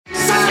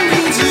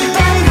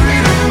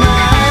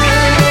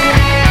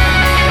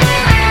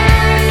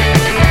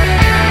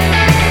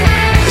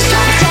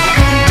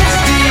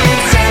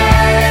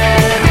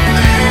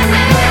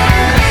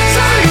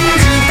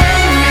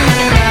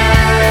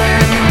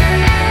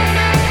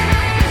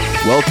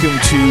welcome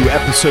to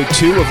episode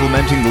 2 of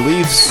Lamenting the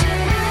Leafs.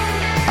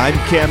 I'm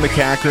Cam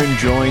McCachran,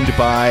 joined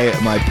by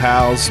my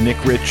pals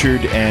Nick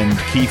Richard and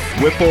Keith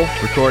Whipple,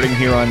 recording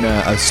here on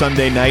a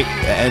Sunday night,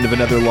 end of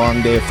another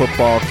long day of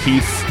football.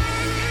 Keith,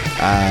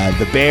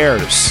 the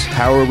Bears,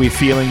 how are we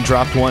feeling?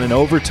 Dropped one in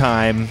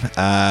overtime.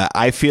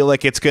 I feel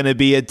like it's going to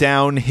be a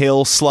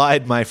downhill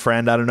slide, my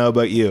friend. I don't know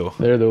about you.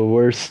 They're the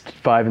worst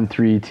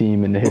 5-3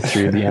 team in the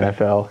history of the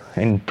NFL.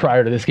 And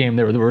prior to this game,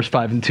 they were the worst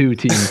 5-2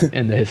 team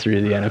in the history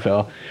of the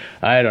NFL.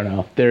 I don't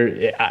know.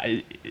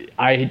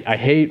 I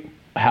hate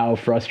how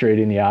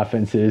frustrating the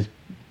offense is,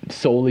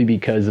 solely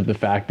because of the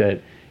fact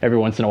that every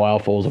once in a while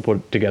Foles will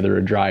put together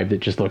a drive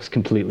that just looks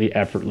completely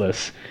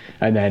effortless,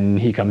 and then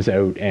he comes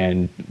out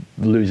and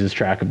loses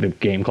track of the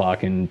game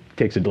clock and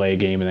takes a delay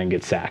game and then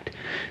gets sacked.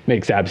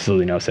 Makes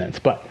absolutely no sense.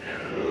 But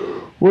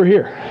we're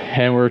here,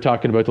 and we're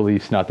talking about the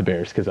Leafs, not the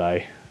Bears, because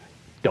I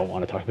don't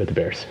want to talk about the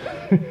Bears.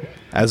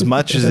 As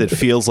much as it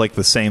feels like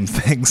the same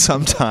thing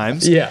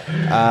sometimes.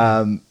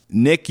 Yeah.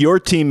 Nick, your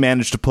team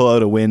managed to pull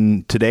out a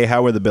win today.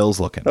 How are the Bills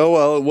looking? Oh,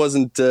 well, it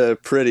wasn't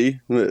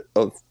pretty,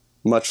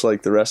 much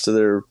like the rest of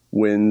their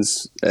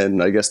wins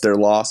and I guess their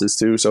losses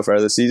too so far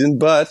this season.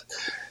 But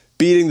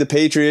beating the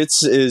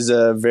Patriots is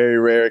a very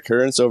rare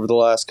occurrence over the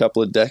last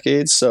couple of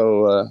decades.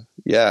 So,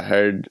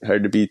 hard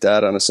to beat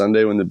that on a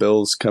Sunday when the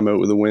Bills come out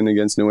with a win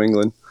against New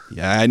England.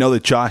 Yeah, I know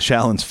that Josh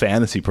Allen's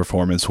fantasy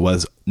performance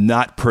was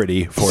not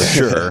pretty for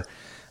sure.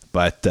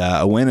 But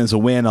a win is a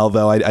win,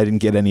 although I didn't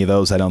get any of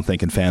those, I don't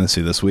think, in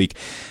fantasy this week.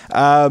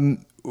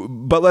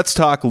 But let's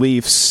talk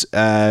Leafs.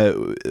 A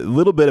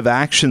little bit of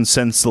action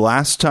since the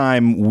last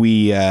time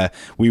we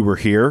were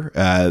here.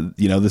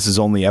 This is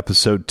only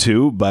episode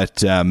 2,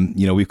 but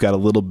we've got a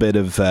little bit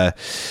of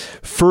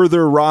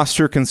further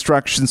roster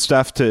construction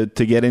stuff to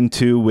get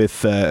into,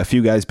 with a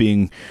few guys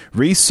being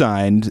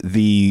re-signed.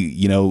 The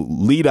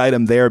lead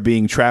item there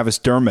being Travis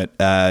Dermott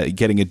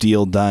getting a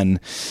deal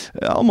done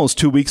almost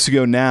 2 weeks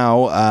ago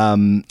now.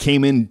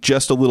 Came in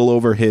just a little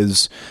over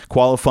his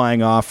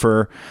qualifying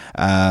offer.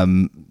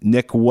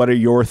 Nick, what are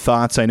your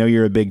thoughts? I know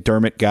you're a big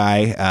Dermott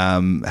guy.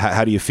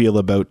 How do you feel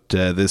about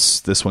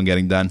this one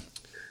getting done?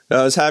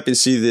 I was happy to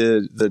see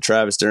the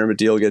Travis Dermott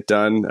deal get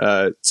done.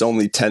 It's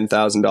only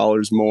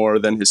 $10,000 more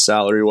than his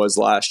salary was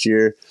last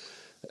year.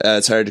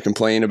 It's hard to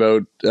complain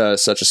about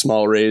such a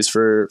small raise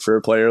for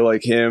a player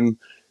like him.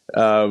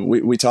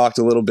 We talked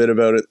a little bit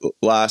about it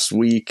last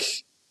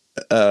week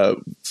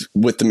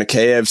with the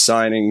Mikheyev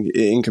signing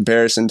in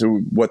comparison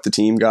to what the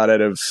team got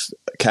out of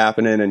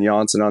Kapanen and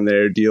Janssen on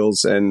their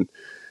deals, and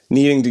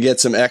needing to get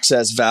some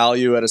excess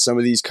value out of some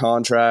of these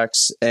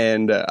contracts.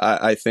 And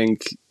I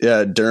think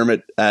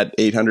Dermott at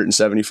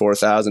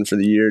 $874,000 for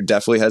the year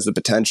definitely has the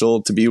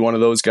potential to be one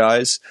of those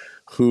guys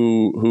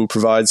who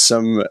provides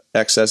some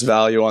excess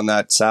value on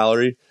that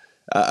salary.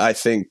 I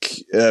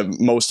think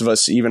most of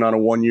us, even on a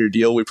 1-year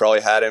deal, we probably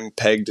had him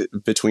pegged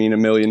between $1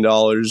 million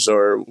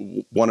or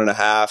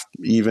 1.5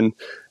 even.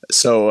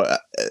 So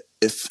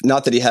if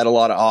not that he had a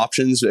lot of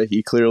options,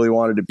 he clearly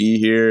wanted to be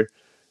here.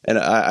 And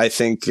I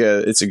think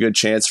it's a good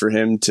chance for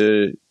him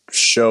to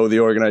show the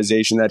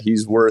organization that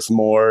he's worth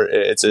more.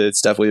 It's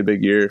definitely a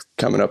big year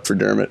coming up for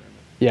Dermott.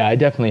 Yeah, I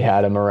definitely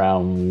had him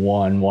around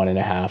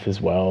 1.5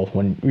 as well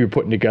when we were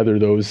putting together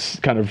those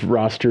kind of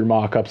roster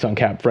mock-ups on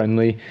Cap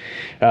Friendly.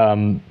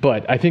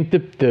 But I think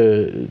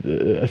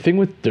the thing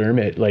with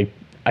Dermott,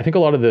 I think a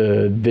lot of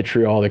the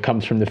vitriol that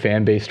comes from the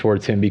fan base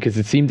towards him, because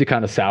it seemed to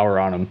kind of sour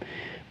on him.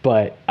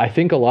 But I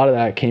think a lot of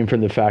that came from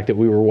the fact that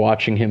we were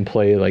watching him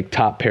play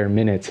top pair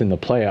minutes in the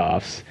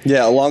playoffs.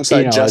 Yeah,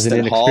 alongside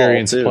Justin Hall, as an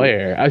inexperienced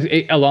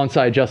player,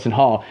 alongside Justin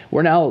Hall.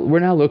 We're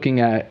now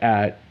looking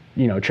at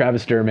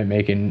Travis Dermott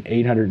making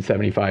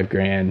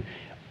 $875,000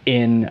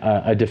 in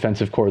a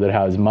defensive core that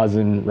has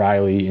Muzzin,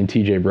 Riley, and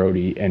TJ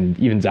Brody, and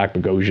even Zach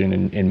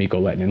Bogosian and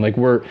Mikko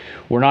Lehtonen.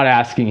 We're not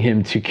asking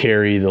him to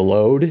carry the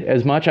load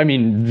as much. I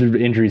mean, the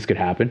injuries could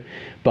happen,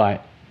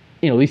 but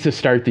at least to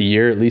start the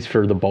year, at least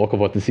for the bulk of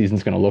what the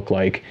season's going to look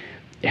like,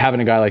 having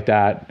a guy like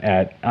that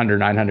at under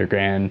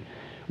 $900,000,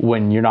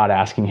 when you're not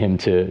asking him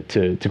to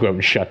go out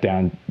and shut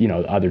down,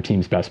 other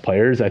teams' best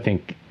players, I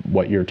think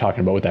what you're talking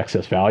about with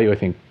excess value, I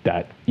think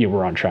that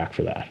we're on track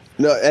for that.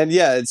 No, and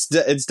yeah,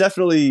 it's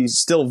definitely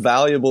still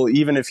valuable,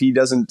 even if he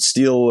doesn't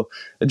steal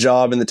a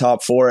job in the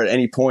top 4 at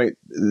any point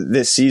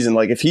this season.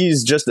 If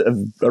he's just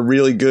a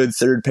really good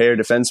third pair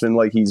defenseman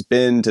like he's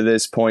been to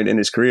this point in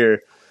his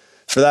career,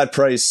 for that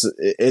price,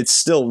 it's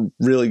still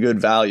really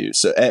good value.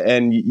 So,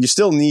 and you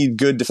still need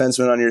good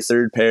defensemen on your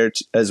third pair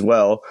as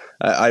well.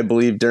 I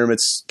believe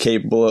Dermott's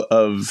capable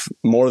of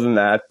more than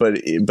that, but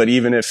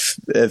even if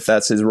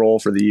that's his role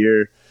for the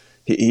year,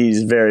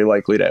 he's very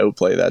likely to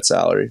outplay that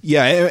salary.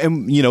 Yeah,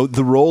 and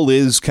the role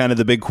is kind of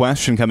the big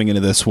question coming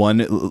into this one.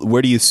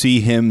 Where do you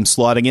see him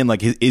slotting in?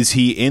 Like, is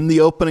he in the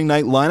opening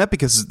night lineup?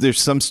 Because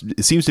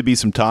it seems to be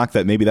some talk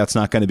that maybe that's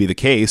not going to be the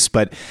case,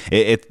 but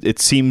it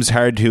seems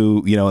hard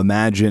to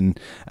imagine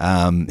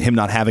him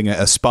not having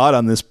a spot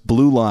on this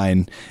blue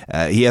line.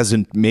 He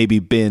hasn't maybe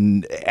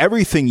been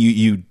everything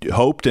you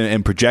hoped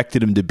and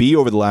projected him to be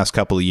over the last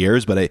couple of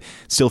years, but it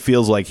still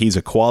feels like he's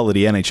a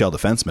quality NHL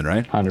defenseman,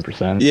 right?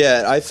 100%.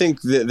 Yeah, I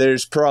think that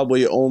there's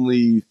probably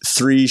only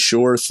 3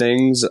 sure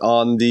things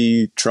on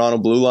the Toronto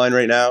blue line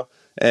right now,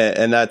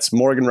 and that's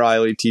Morgan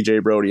Rielly,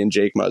 TJ Brodie, and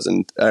Jake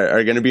Muzzin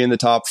are going to be in the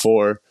top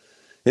 4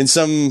 in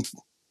some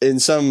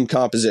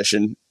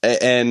composition,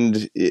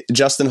 and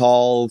Justin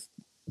Hall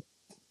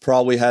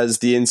probably has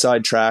the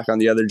inside track on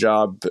the other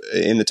job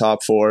in the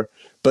top 4.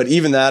 But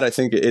even that, I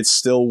think it's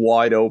still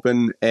wide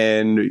open.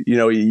 And,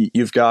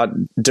 you've got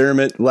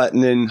Dermott,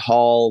 Lettinen,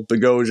 Hall,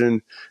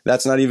 Bogosian.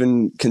 That's not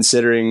even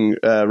considering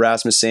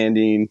Rasmus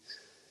Sandin.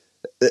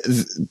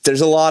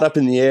 There's a lot up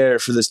in the air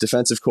for this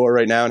defensive core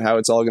right now and how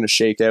it's all going to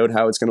shake out,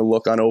 how it's going to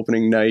look on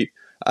opening night.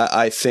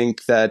 I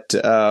think that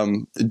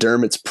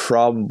Dermott's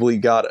probably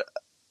got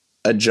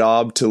a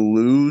job to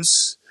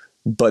lose,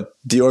 but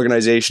the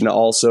organization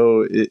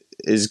also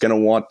is going to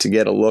want to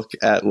get a look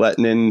at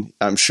Lettinen.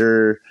 I'm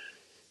sure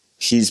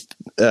he's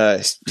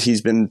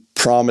been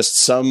promised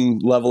some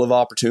level of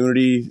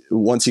opportunity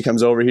once he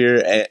comes over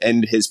here,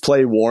 and his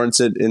play warrants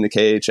it in the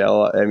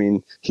KHL. I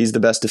mean, he's the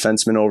best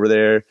defenseman over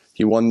there.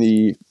 He won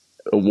the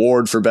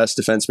award for best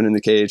defenseman in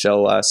the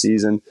KHL last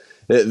season.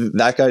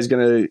 That guy's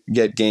going to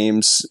get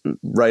games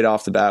right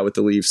off the bat with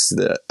the Leafs.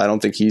 I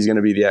don't think he's going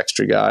to be the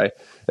extra guy.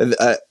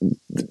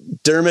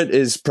 Dermott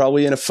is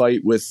probably in a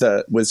fight with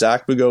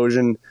Zach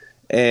Bogosian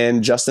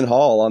and Justin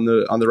Hall on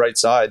the right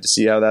side to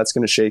see how that's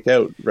going to shake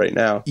out right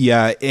now.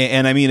 Yeah,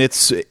 and I mean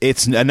it's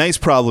a nice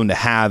problem to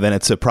have, and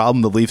it's a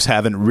problem the Leafs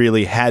haven't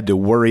really had to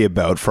worry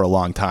about for a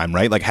long time,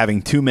 right? Like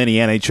having too many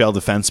NHL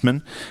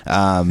defensemen.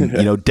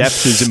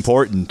 Depth is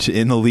important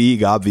in the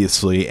league,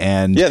 obviously,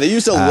 and yeah, they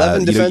used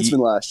 11 defensemen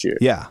last year.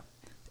 Yeah.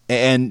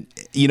 And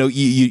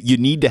you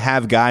need to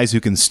have guys who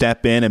can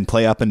step in and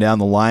play up and down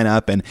the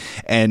lineup, and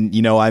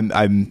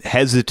I'm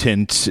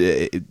hesitant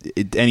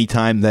any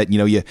time that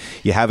you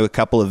have a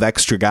couple of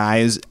extra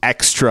guys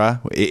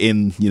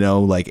in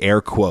like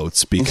air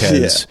quotes,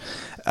 because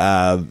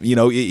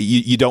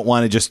you don't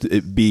want to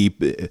just be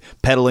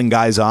peddling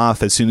guys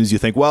off as soon as you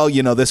think, well,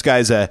 this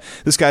guy's a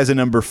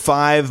number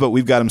 5, but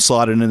we've got him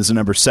slotted in as a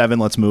number 7.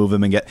 Let's move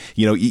him and get,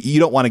 you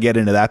don't want to get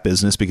into that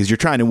business, because you're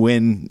trying to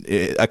win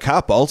a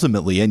cup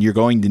ultimately, and you're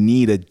going to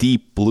need a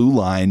deep blue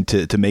line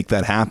to make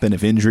that happen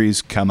if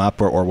injuries come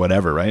up or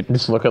whatever, right?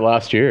 Just look at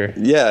last year.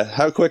 Yeah.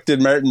 How quick did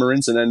Martin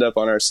Marincin end up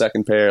on our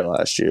second pair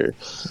last year?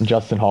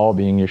 Justin Hall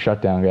being your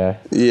shutdown guy.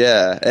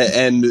 Yeah.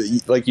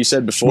 And like you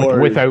said before,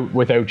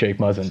 without Jake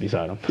Muzzin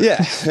beside him.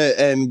 Yeah,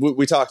 and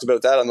we talked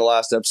about that on the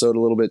last episode a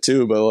little bit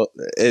too, but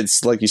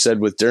it's like you said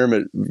with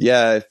Dermott,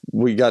 yeah,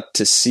 we got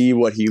to see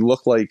what he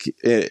looked like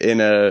in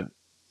a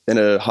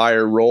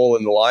higher role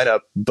in the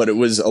lineup, but it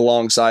was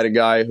alongside a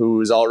guy who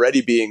was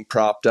already being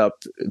propped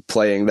up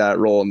playing that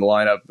role in the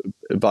lineup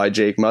by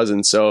Jake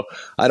Muzzin. So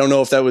I don't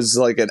know if that was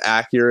like an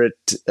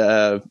accurate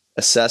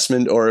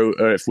assessment, or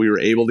if we were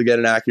able to get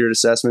an accurate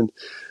assessment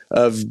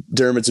of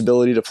Dermott's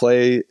ability to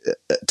play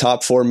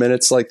top 4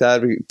 minutes like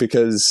that,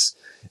 because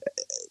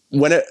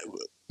when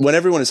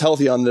everyone is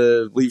healthy on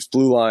the Leafs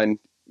blue line,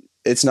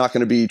 it's not going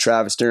to be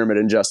Travis Dermott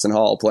and Justin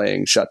Hall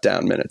playing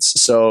shutdown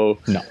minutes. So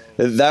no.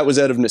 That was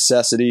out of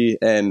necessity,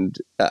 and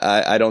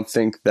I don't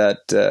think that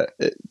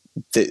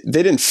they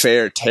didn't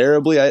fare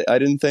terribly. I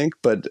didn't think,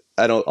 but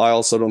I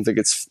also don't think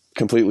it's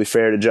completely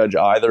fair to judge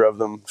either of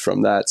them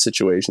from that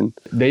situation.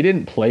 They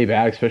didn't play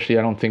bad, especially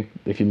I don't think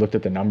if you looked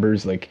at the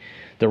numbers, like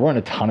there weren't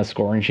a ton of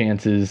scoring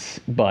chances,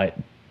 but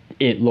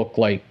it looked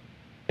like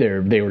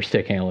they were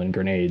stick handling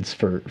grenades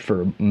for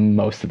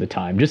most of the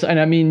time. And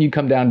I mean, you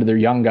come down to their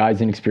young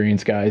guys,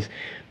 inexperienced guys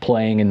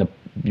playing in the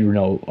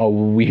a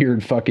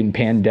weird fucking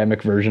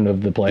pandemic version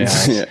of the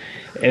playoffs. Yeah.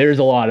 There's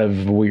a lot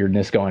of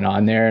weirdness going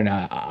on there, and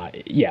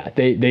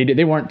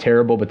they weren't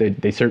terrible, but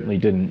they certainly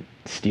didn't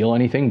steal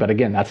anything. But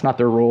again, that's not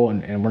their role,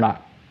 and we're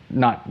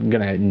not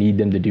gonna need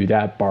them to do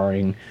that,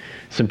 barring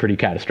some pretty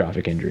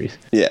catastrophic injuries.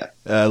 Yeah.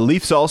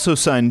 Leafs also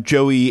signed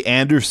Joey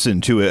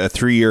Anderson to a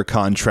 3-year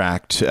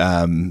contract.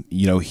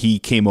 He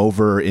came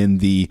over in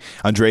the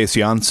Andreas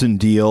Janssen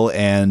deal,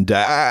 and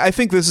I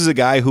think this is a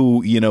guy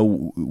who,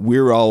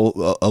 we're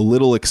all a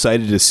little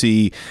excited to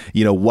see,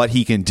 what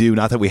he can do.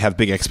 Not that we have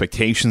big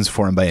expectations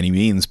for him by any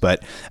means,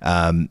 but,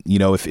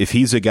 if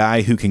he's a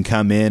guy who can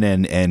come in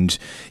and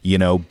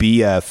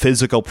be a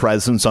physical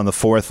presence on the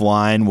fourth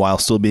line while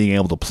still being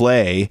able to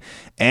play,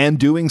 and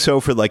doing so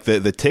for like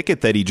the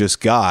ticket that he just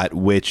got,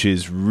 which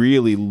is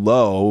really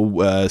low,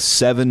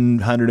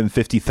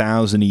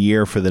 $750,000 a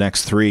year for the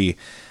next 3.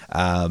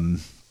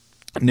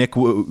 Nick,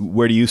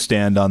 where do you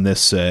stand on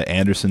this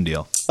Anderson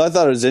deal? I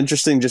thought it was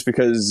interesting just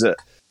because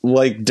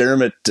like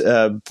Dermott,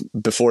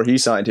 before he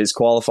signed, his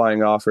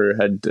qualifying offer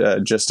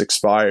had just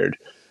expired.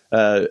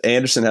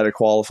 Anderson had a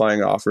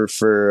qualifying offer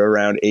for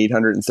around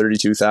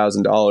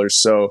 $832,000,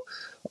 so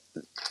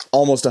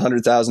almost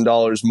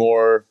 $100,000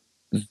 more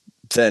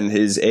than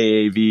his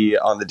AAV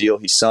on the deal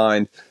he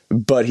signed.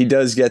 But he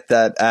does get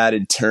that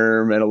added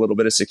term and a little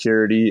bit of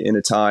security in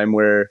a time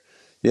where,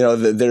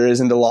 there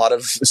isn't a lot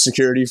of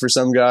security for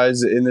some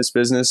guys in this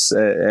business.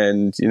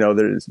 And,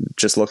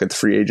 just look at the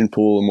free agent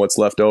pool and what's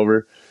left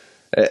over.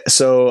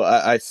 So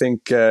I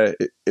think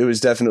it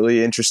was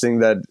definitely interesting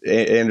that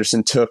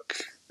Anderson took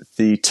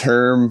the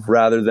term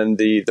rather than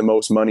the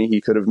most money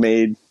he could have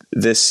made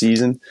this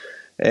season.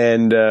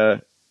 And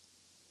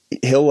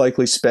he'll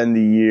likely spend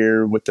the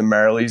year with the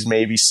Marlies,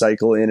 maybe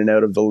cycle in and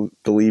out of the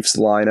Leafs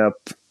lineup,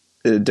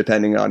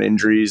 depending on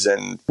injuries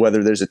and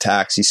whether there's a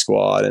taxi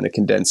squad and a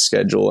condensed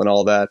schedule and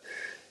all that.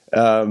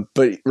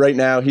 But right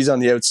now he's on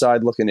the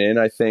outside looking in,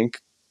 I think.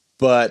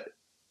 But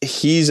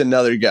he's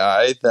another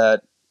guy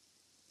that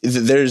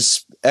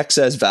there's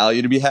excess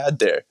value to be had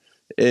there.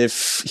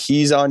 If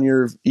he's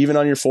even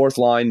on your fourth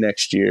line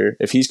next year,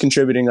 if he's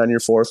contributing on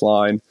your fourth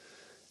line,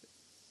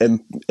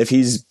 and if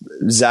he's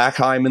Zach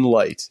Hyman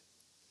light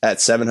at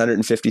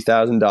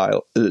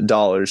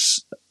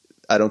 $750,000,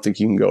 I don't think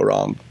you can go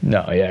wrong.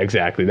 No, yeah,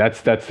 exactly. That's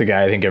the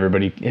guy I think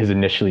everybody has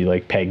initially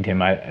pegged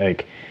him.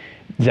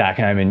 Zach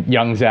Hyman,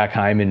 young Zach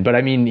Hyman. But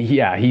I mean,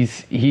 yeah,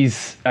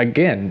 he's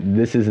again,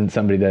 this isn't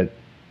somebody that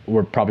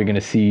we're probably going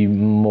to see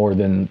more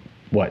than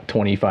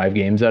 25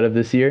 games out of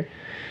this year.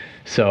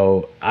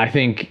 So I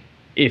think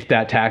if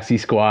that taxi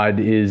squad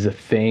is a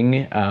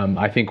thing,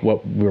 I think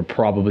what we're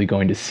probably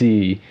going to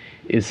see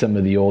is some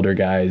of the older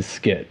guys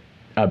get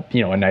a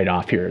night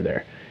off here or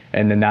there.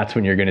 And then that's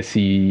when you're going to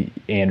see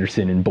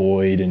Anderson and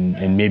Boyd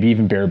and maybe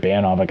even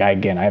Barabanov. I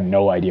have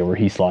no idea where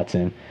he slots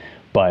in,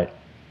 but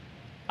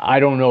I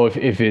don't know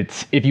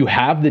if you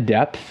have the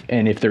depth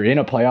and if they're in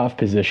a playoff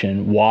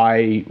position,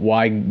 why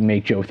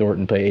make Joe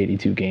Thornton play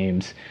 82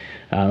 games,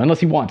 unless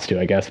he wants to,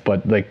 I guess.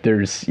 But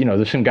there's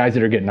some guys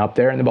that are getting up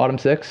there in the bottom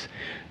six.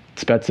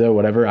 Spezza,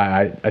 whatever.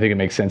 I think it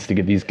makes sense to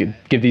give these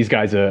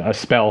guys a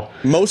spell.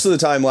 Most of the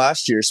time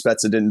last year,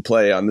 Spezza didn't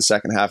play on the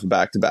second half of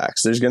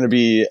back-to-backs. There's going to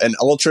be an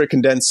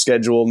ultra-condensed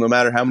schedule, no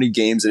matter how many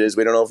games it is.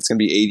 We don't know if it's going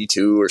to be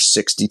 82 or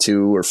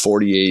 62 or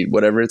 48,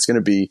 whatever it's going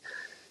to be.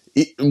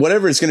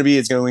 Whatever it's going to be,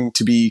 it's going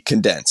to be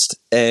condensed.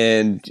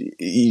 And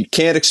you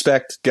can't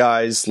expect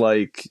guys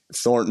like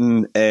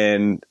Thornton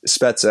and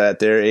Spezza at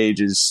their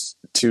ages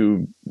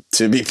to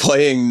be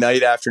playing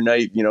night after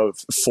night,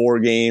 4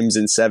 games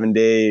in 7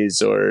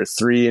 days or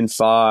 3 and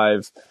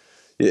 5.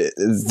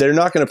 They're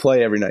not going to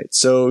play every night.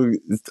 So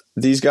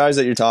these guys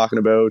that you're talking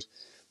about,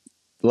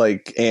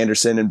 like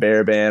Anderson and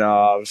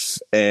Barabanov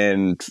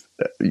and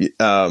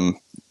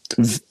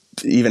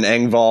even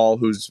Engvall,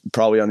 who's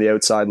probably on the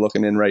outside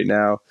looking in right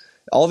now,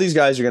 all these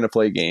guys are going to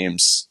play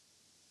games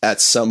at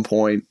some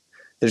point.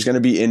 There's going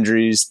to be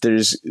injuries.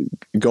 There's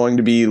going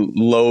to be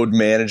load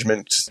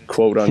management,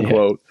 quote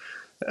unquote. Yeah.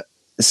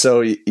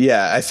 So,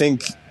 yeah, I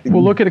think...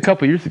 Well, look at a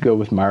couple years ago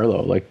with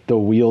Marleau. The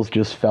wheels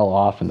just fell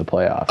off in the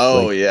playoffs.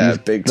 Oh, yeah,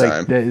 big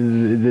time.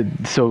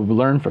 So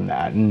learn from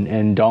that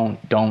and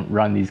don't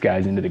run these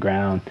guys into the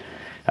ground.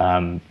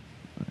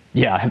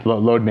 Yeah,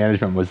 load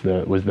management was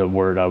the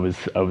word I was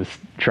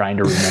trying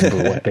to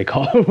remember what they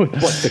call what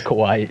the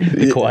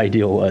Kawhi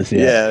deal was.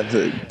 Yeah,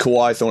 the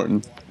Kawhi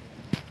Thornton.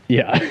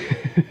 Yeah.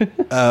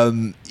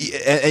 And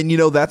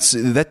that's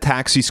that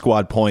taxi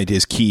squad point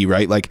is key,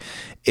 right?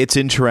 It's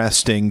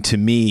interesting to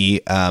me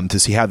to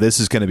see how this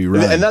is going to be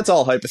run, and that's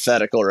all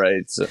hypothetical,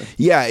 right? So.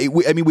 Yeah,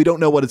 we don't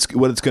know what it's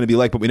going to be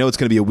like, but we know it's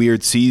going to be a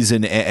weird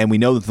season, and we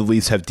know that the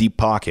Leafs have deep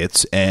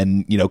pockets,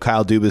 and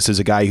Kyle Dubas is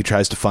a guy who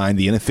tries to find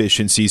the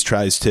inefficiencies,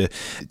 tries to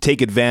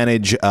take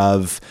advantage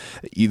of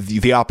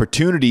the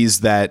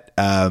opportunities that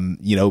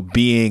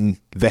being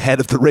the head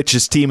of the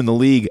richest team in the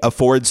league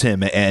affords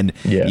him, and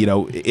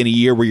in a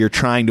year where you're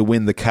trying to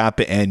win the cup,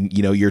 and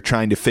you're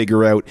trying to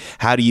figure out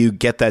how do you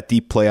get that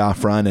deep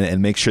playoff run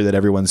and make sure that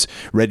everyone's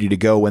ready to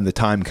go when the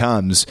time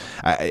comes.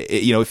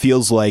 It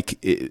feels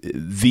like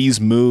these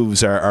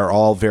moves are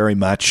all very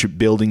much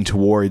building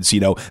towards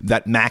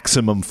that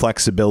maximum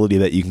flexibility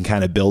that you can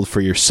kind of build for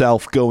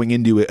yourself going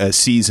into a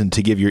season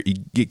to give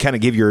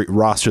your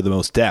roster the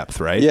most depth,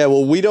 right? Yeah,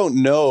 well, we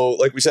don't know.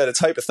 Like we said, it's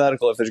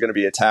hypothetical if there's going to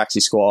be a taxi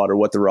squad or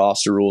what the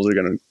roster rules are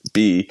going to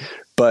be,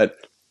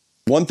 but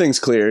one thing's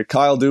clear: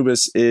 Kyle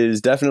Dubas is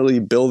definitely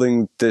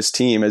building this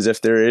team as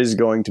if there is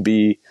going to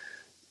be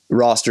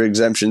roster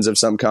exemptions of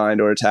some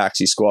kind or a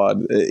taxi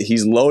squad.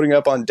 He's loading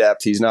up on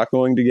depth. He's not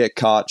going to get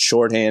caught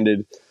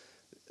shorthanded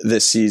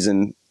this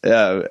season.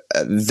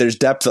 There's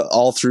depth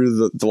all through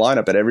the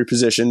lineup at every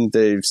position.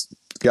 They've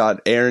got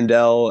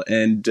Arundel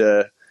and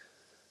the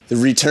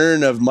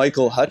return of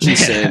Michael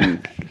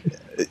Hutchinson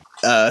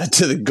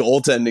to the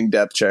goaltending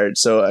depth chart.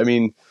 So, I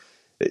mean,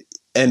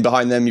 and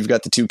behind them, you've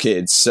got the 2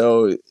 kids.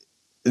 So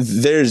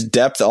there's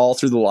depth all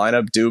through the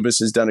lineup. Dubas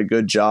has done a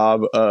good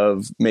job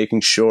of making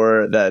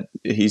sure that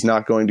he's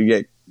not going to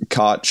get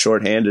caught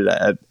shorthanded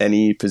at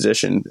any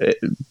position,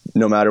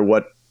 no matter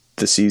what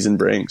the season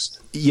brings.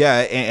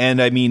 Yeah,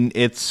 and I mean,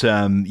 it's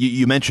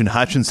you mentioned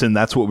Hutchinson.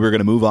 That's what we're going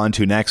to move on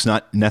to next,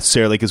 not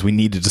necessarily because we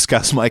need to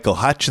discuss Michael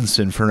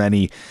Hutchinson for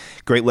any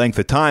great length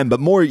of time, but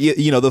more,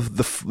 you know,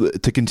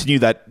 to continue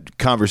that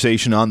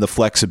conversation on the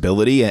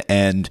flexibility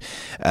and,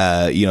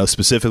 you know,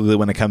 specifically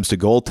when it comes to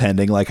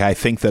goaltending. Like, I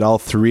think that all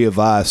three of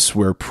us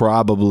were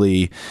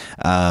probably,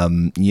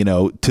 you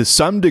know, to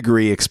some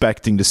degree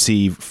expecting to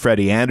see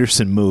Freddie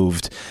Anderson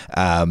moved,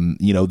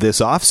 you know,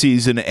 this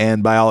offseason,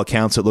 and by all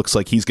accounts, it looks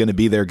like he's going to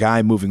be their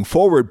guy moving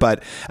forward.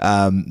 But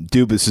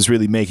Dubas is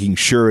really making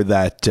sure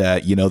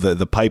that, you know,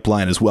 the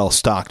pipeline is well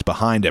stocked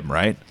behind him,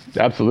 right?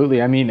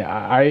 Absolutely. I mean,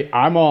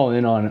 I'm all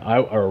in on,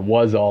 or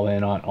was all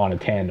in on a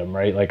tandem,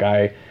 right? Like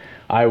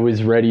I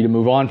was ready to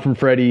move on from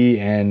Freddie,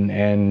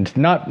 and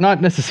not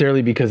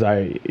necessarily because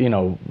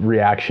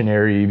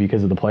reactionary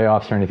because of the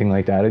playoffs or anything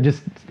like that. It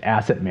just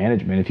asset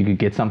management. If you could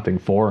get something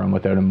for him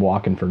without him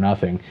walking for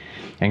nothing,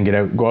 and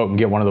go out and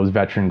get one of those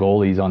veteran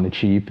goalies on the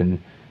cheap and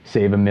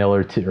save $1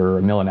 million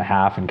or $1.5 million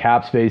in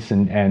cap space,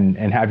 and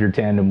have your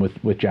tandem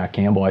with Jack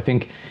Campbell. I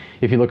think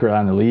if you look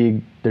around the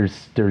league,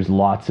 there's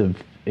lots of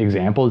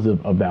examples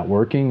of that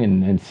working,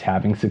 and it's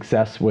having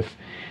success with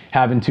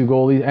having two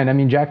goalies. And I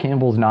mean, Jack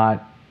Campbell's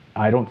not,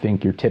 I don't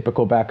think, your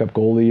typical backup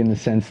goalie in the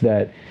sense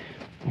that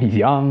he's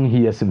young,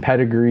 he has some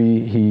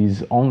pedigree,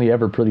 he's only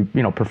ever pretty,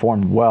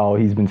 performed well.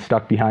 He's been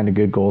stuck behind a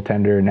good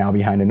goaltender and now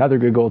behind another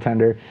good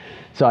goaltender.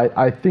 So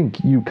I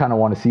think you kind of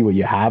want to see what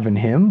you have in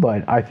him,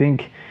 but I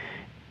think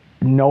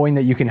knowing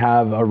that you can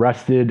have a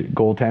rested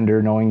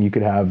goaltender, knowing you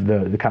could have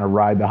the kind of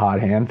ride the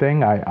hot hand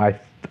thing,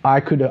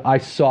 I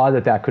saw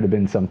that could have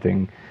been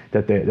something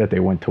that they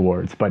went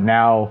towards. But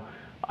now,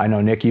 I know,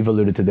 Nick, you've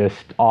alluded to this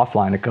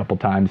offline a couple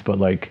times, but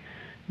like,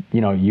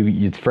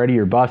 it's Freddie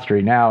or bust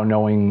right now,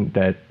 knowing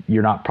that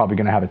you're not probably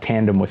going to have a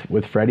tandem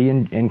with Freddie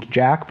and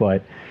Jack.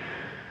 But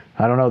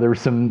I don't know. There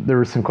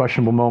were some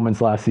questionable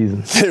moments last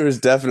season. There was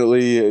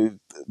definitely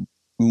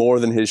more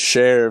than his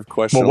share of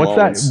questionable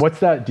moments. What's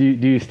that? Do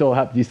you still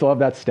have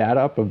that stat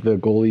up of the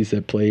goalies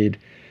that played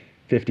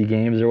 50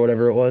 games or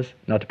whatever it was?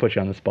 Not to put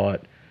you on the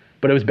spot,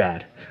 but it was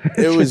bad.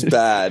 It was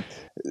bad.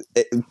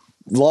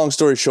 Long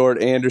story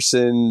short,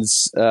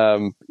 Anderson's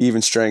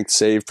even strength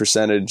save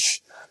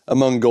percentage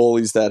among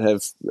goalies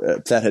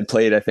that had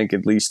played, I think,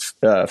 at least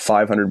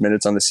 500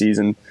 minutes on the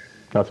season.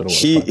 That's what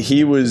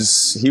it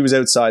was. He was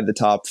outside the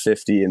top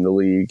 50 in the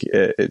league.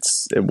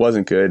 It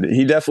wasn't good.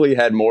 He definitely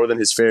had more than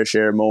his fair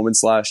share of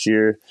moments last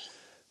year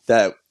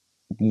that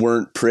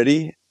weren't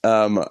pretty.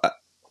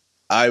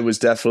 I was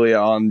definitely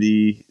on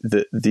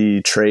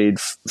the trade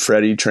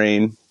Freddie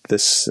train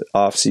this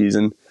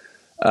offseason.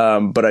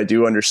 But I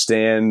do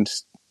understand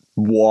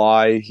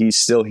why he's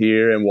still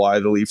here and why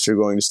the Leafs are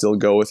going to still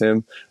go with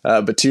him.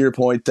 But to your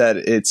point that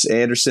it's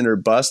Anderson or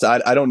bust,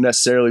 I don't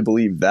necessarily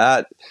believe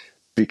that,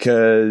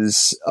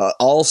 because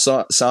all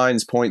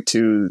signs point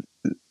to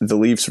the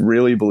Leafs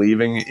really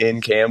believing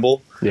in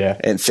Campbell,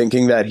 and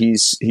thinking that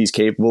he's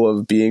capable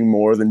of being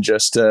more than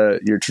just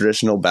your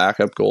traditional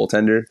backup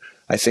goaltender.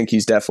 I think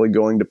he's definitely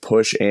going to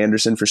push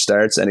Anderson for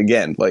starts. And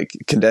again, like,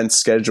 condensed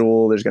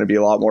schedule, there's going to be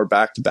a lot more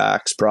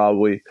back-to-backs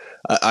probably.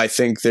 I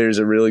think there's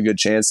a really good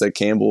chance that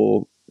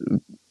Campbell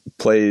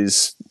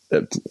plays,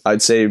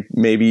 I'd say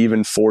maybe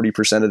even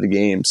 40% of the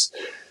games.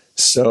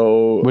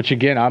 So, which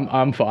again,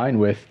 I'm fine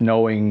with,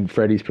 knowing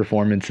Freddie's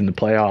performance in the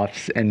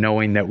playoffs and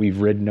knowing that we've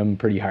ridden him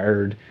pretty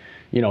hard,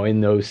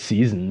 in those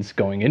seasons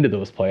going into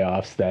those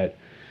playoffs, that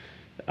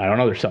I don't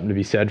know, there's something to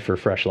be said for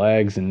fresh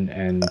legs and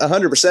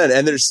 100%.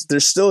 And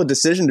there's still a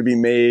decision to be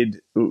made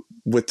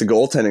with the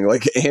goaltending.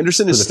 Like,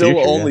 Anderson is still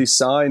only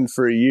signed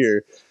for a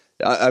year.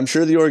 I'm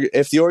sure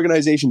if the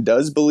organization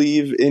does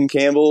believe in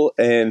Campbell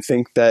and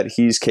think that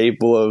he's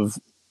capable of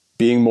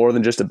being more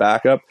than just a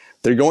backup,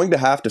 they're going to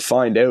have to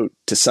find out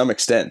to some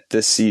extent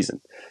this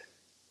season.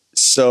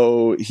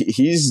 So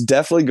he's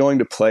definitely going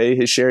to play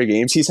his share of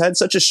games. He's had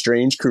such a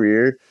strange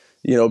career,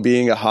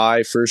 being a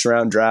high first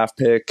round draft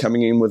pick,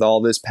 coming in with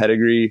all this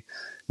pedigree,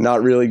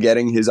 not really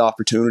getting his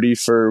opportunity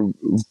for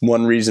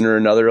one reason or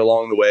another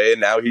along the way. And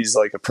now he's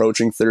like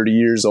approaching 30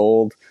 years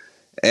old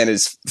and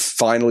is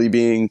finally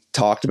being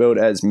talked about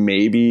as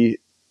maybe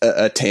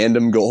a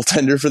tandem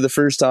goaltender for the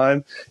first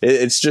time.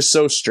 It's just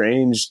so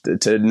strange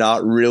to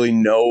not really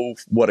know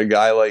what a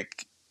guy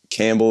like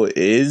Campbell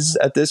is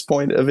at this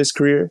point of his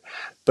career.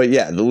 But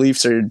yeah, the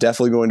Leafs are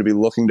definitely going to be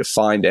looking to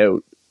find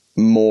out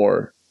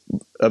more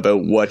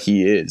about what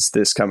he is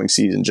this coming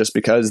season, just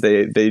because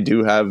they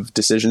do have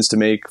decisions to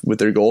make with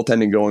their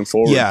goaltending going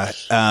forward. Yeah.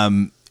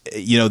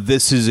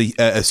 This is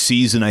a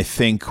season, I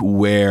think,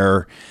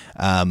 where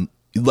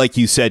like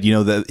you said,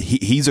 that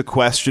he's a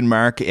question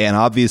mark, and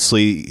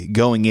obviously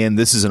going in,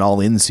 this is an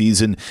all-in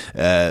season.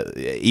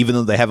 Even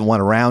though they haven't won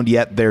a round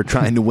yet, they're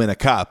trying to win a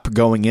cup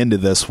going into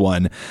this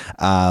one.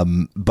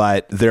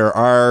 But there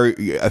are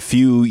a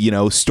few,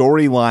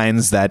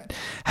 storylines that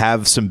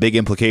have some big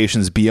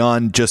implications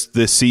beyond just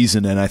this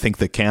season, and I think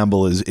that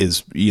Campbell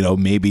is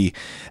maybe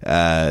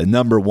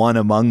number one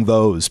among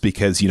those,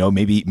 because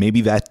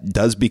maybe that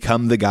does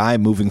become the guy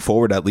moving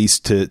forward, at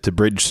least to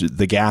bridge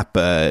the gap,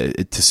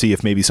 to see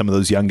if maybe some of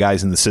those young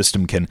guys in the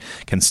system can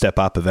step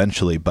up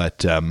eventually.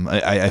 But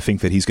I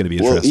think that he's going to be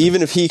interesting. Well,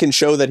 even if he can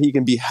show that he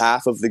can be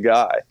half of the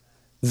guy,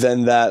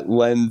 then that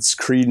lends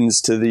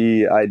credence to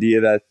the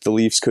idea that the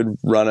Leafs could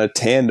run a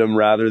tandem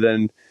rather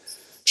than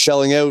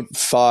shelling out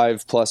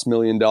 $5+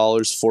 million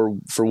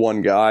for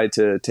one guy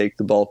to take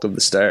the bulk of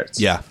the starts.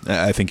 Yeah,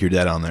 I think you're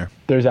dead on there.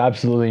 There's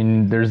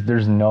absolutely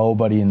there's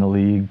nobody in the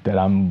league that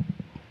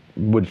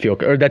would feel,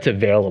 or that's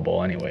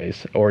available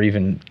anyways, or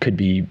even could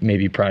be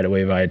maybe pried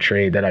away via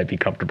trade, that I'd be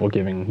comfortable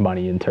giving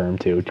money in term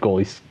to.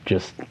 Goalies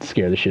just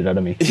scare the shit out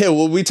of me. Yeah,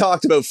 well, we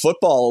talked about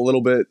football a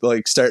little bit,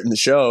 like starting the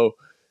show.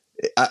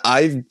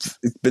 I've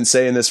been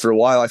saying this for a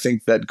while. I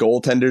think that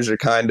goaltenders are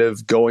kind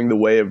of going the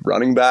way of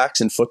running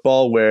backs in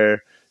football,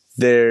 where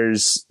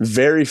there's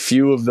very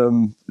few of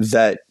them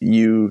that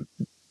you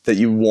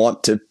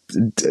want to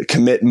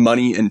commit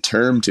money and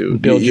term to.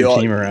 Build your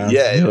team around.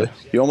 Yeah,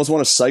 you almost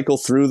want to cycle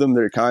through them.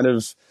 They're kind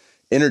of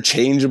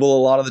interchangeable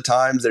a lot of the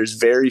times. There's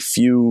very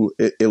few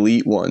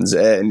elite ones.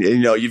 And,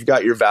 you've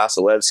got your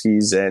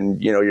Vasilevskis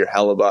and, your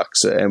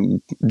Hellebucks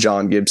and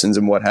John Gibsons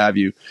and what have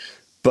you.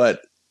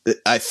 But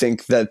I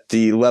think that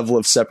the level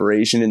of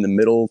separation in the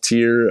middle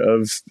tier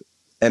of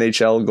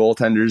NHL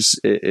goaltenders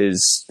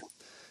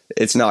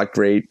it's not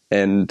great.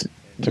 And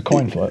it's a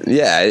coin flip.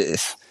 Yeah.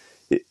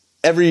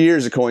 Every year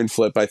is a coin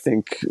flip. I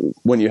think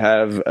when you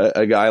have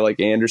a guy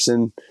like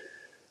Anderson,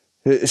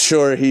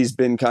 sure, he's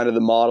been kind of the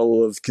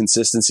model of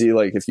consistency.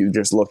 Like if you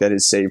just look at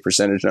his save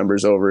percentage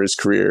numbers over his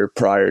career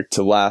prior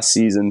to last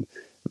season,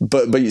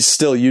 but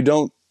you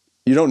don't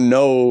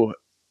know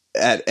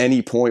at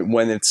any point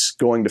when it's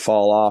going to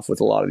fall off with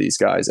a lot of these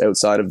guys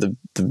outside of the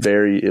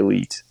very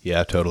elite.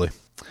 Yeah, totally.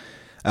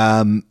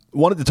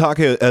 Wanted to talk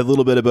a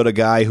little bit about a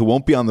guy who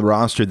won't be on the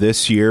roster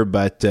this year,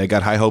 but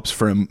got high hopes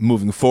for him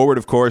moving forward,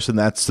 of course, and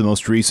that's the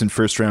most recent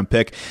first-round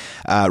pick,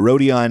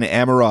 Rodion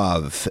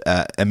Amirov.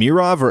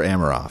 Amirov or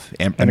Amirov?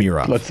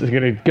 Amirov. Let's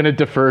gonna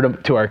defer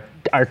to our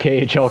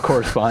KHL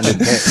correspondent.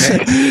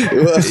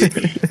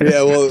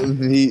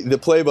 The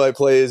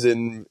play-by-play is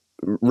in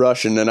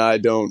Russian, and I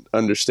don't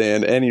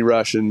understand any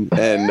Russian,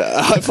 and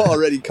I've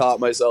already caught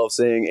myself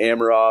saying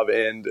Amirov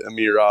and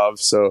Amirov,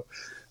 so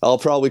I'll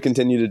probably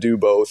continue to do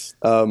both.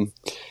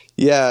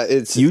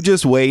 You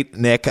just wait,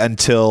 Nick,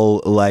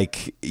 until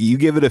you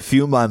give it a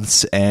few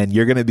months and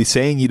you're going to be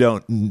saying you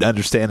don't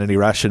understand any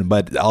Russian,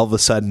 but all of a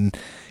sudden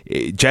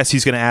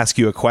Jesse's going to ask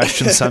you a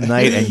question some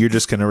night and you're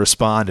just going to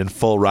respond in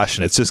full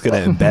Russian. It's just going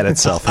to embed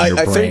itself in your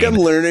brain. I think I'm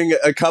learning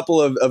a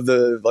couple of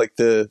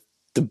the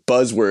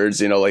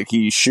buzzwords, like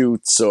he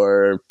shoots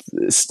or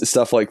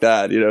stuff like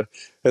that,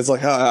 It's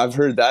like, I've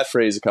heard that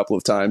phrase a couple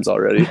of times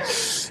already.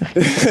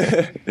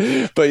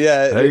 But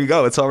yeah. There you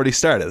go. It's already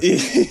started.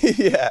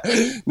 Yeah.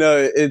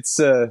 No, it's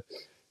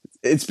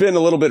been a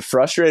little bit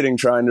frustrating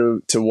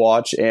trying to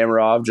watch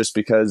Amirov just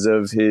because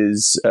of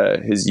his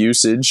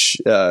usage.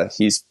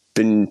 He's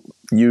been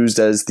used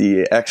as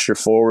the extra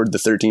forward, the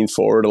 13th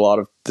forward a lot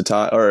of the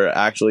time, or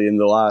actually in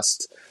the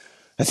last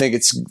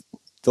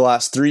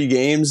 3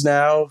 games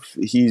now,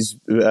 he's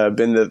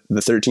been the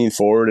 13th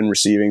forward and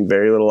receiving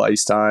very little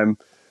ice time.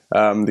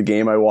 The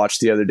game I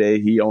watched the other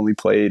day, he only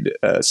played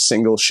a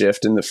single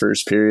shift in the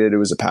first period. It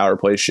was a power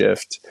play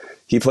shift.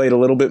 He played a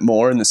little bit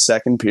more in the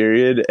second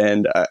period,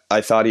 and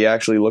I thought he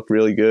actually looked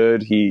really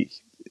good.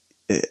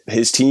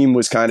 His team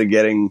was kind of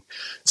getting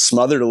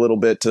smothered a little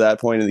bit to that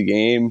point in the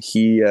game.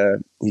 He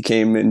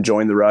came and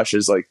joined the rush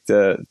as like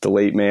the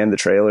late man, the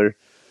trailer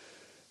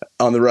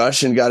on the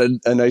rush, and got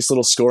a nice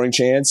little scoring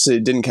chance.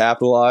 It didn't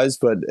capitalize,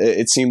 but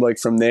it seemed like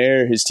from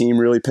there, his team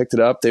really picked it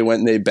up. They went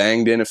and they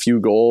banged in a few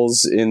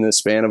goals in the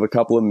span of a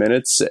couple of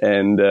minutes,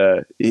 and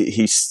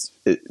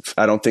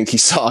I don't think he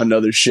saw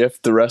another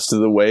shift the rest of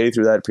the way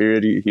through that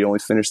period. He only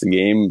finished the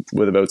game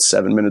with about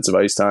 7 minutes of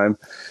ice time,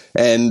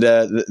 and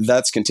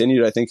that's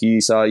continued. I think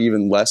he saw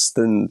even less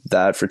than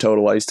that for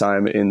total ice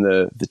time in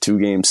the 2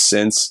 games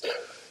since.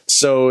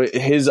 So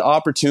his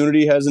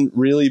opportunity hasn't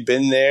really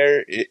been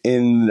there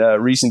in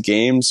recent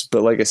games.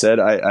 But like I said,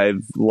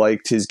 I've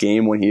liked his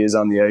game when he is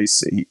on the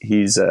ice.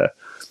 He's a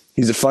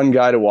fun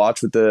guy to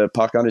watch with the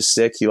puck on his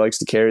stick. He likes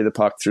to carry the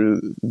puck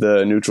through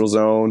the neutral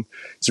zone.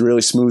 He's a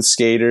really smooth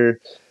skater.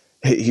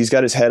 He's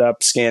got his head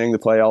up, scanning the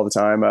play all the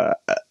time.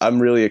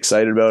 I'm really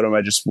excited about him.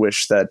 I just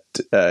wish that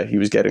he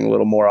was getting a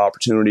little more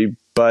opportunity.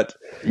 But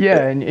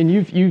yeah,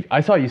 and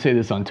I saw you say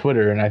this on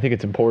Twitter, and I think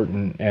it's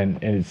important.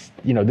 And it's,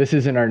 this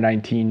isn't our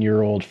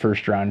 19-year-old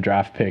first round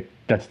draft pick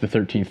that's the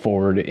 13th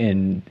forward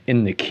in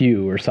the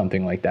queue or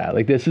something like that.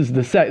 Like this is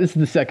the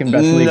second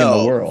best league in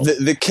the world.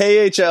 The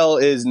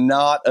KHL is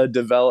not a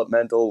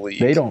developmental league.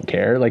 They don't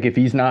care. Like if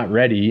he's not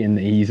ready and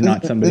he's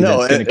not somebody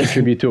that's going to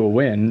contribute to a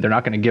win, they're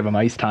not going to give him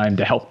ice time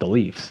to help the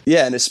Leafs.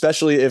 Yeah, and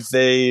especially if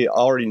they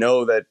already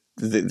know that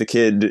the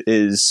kid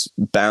is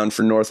bound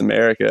for North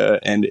America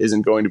and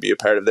isn't going to be a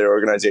part of their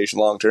organization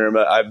long term.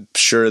 I'm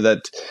sure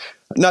that,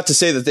 not to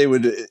say that they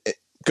would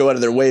go out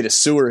of their way to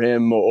sewer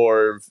him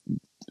or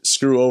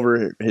screw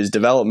over his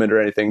development or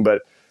anything,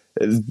 but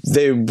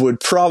they would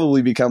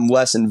probably become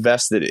less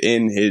invested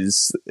in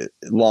his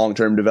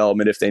long-term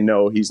development if they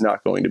know he's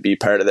not going to be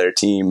part of their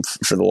team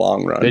for the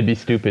long run. They'd be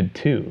stupid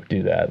to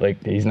do that.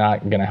 Like he's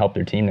not going to help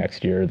their team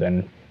next year.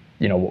 Then,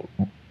 even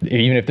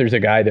if there's a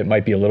guy that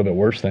might be a little bit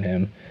worse than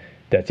him,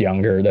 that's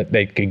younger, that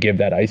they could give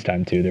that ice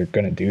time to, they're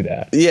going to do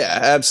that. Yeah,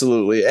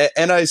 absolutely.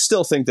 And I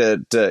still think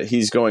that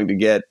he's going to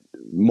get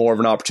more of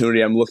an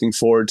opportunity. I'm looking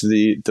forward to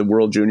the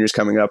World Juniors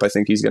coming up. I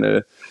think he's going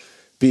to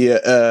be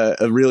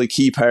a really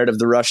key part of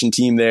the Russian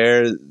team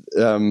there,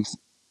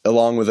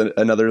 along with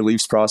another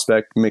Leafs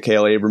prospect.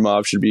 Mikhail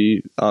Abramov should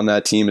be on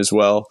that team as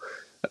well.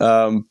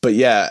 But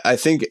yeah, I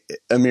think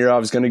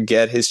Amirov is going to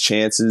get his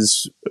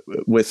chances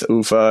with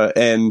UFA.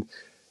 And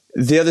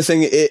the other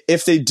thing,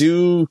 if they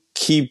do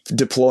keep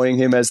deploying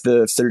him as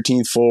the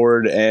 13th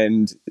forward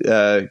and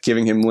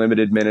giving him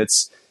limited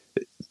minutes,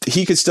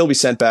 he could still be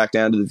sent back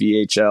down to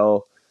the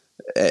VHL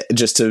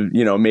just to,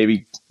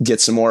 maybe get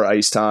some more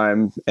ice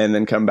time and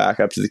then come back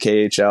up to the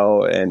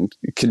KHL and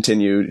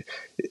continue.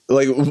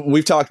 Like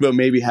we've talked about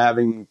maybe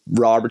having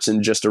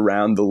Robertson just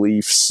around the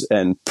Leafs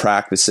and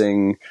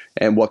practicing,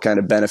 and what kind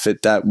of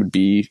benefit that would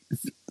be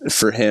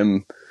for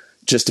him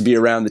just to be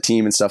around the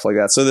team and stuff like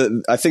that.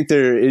 So I think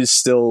there is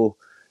still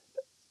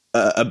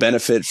a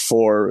benefit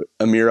for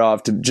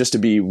Amirov to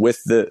be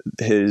with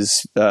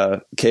his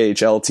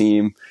KHL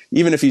team.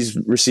 Even if he's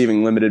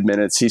receiving limited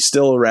minutes, he's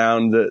still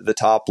around the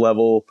top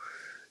level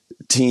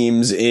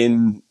teams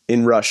in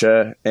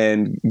Russia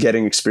and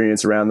getting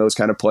experience around those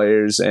kind of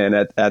players and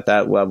at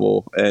that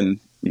level.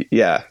 And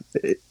yeah,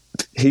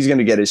 he's going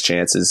to get his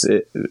chances.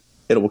 It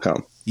will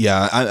come.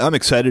 Yeah, I'm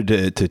excited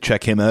to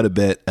check him out a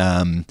bit.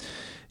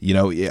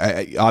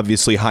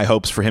 Obviously high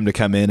hopes for him to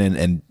come in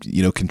and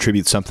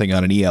contribute something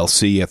on an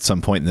ELC at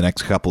some point in the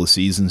next couple of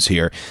seasons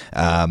here.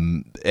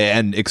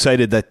 And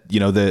excited that,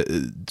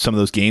 some of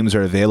those games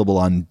are available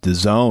on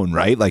DAZN,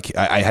 right? Like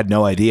I had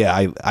no idea.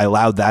 I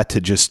allowed that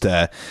to just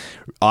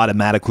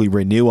automatically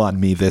renew on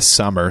me this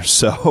summer.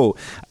 So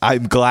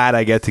I'm glad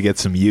I get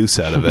some use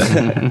out of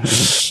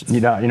it.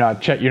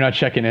 You're not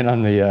checking in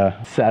on the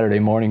Saturday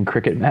morning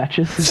cricket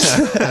matches.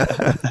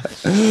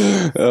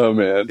 Oh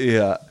man.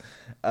 Yeah.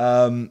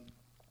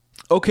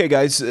 Okay,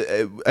 guys,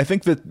 I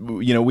think that,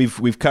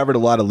 we've covered a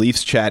lot of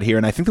Leafs chat here,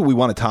 and I think that we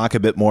want to talk a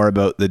bit more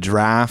about the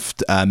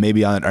draft,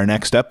 maybe on our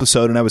next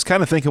episode. And I was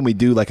kind of thinking we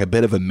do like a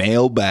bit of a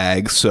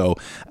mailbag. So,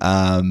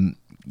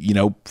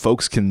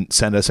 folks can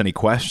send us any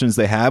questions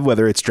they have,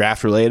 whether it's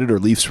draft related or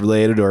Leafs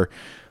related or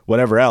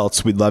whatever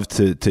else. We'd love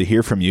to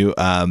hear from you.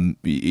 And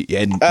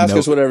ask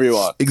us whatever you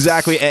want.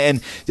 Exactly.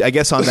 And I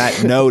guess on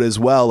that note as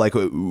well, like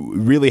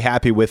really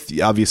happy with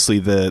obviously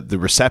the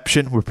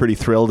reception. We're pretty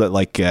thrilled at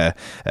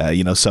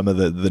some of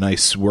the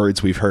nice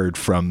words we've heard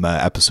from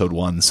episode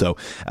 1. So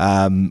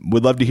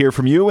we'd love to hear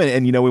from you.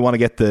 And we want to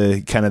get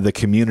the kind of the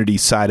community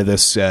side of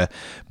this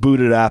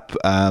booted up.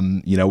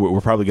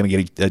 We're probably going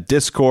to get a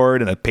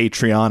Discord and a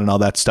Patreon and all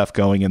that stuff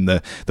going in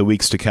the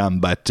weeks to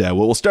come. But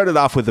we'll start it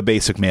off with the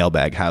basic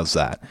mailbag. How's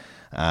that?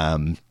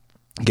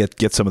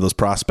 Get some of those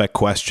prospect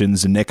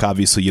questions. And Nick,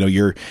 obviously,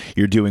 you're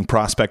doing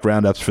prospect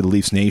roundups for the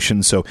Leafs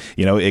Nation, so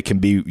it can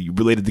be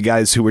related to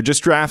guys who were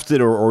just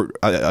drafted or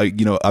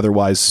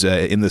otherwise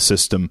in the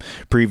system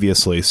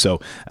previously. So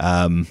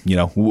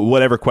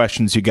whatever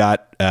questions you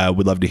got,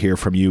 we'd love to hear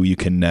from you. You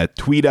can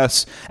tweet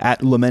us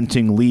at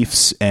Lamenting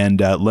Leafs and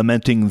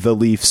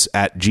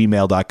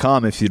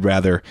lamentingtheleafs@gmail.com if you'd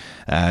rather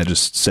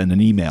just send an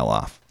email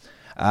off.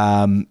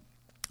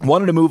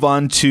 Wanted to move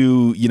on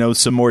to,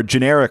 some more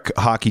generic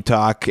hockey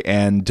talk,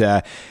 and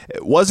it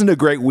wasn't a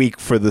great week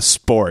for the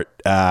sport,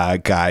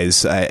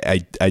 guys.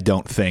 I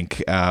don't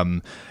think.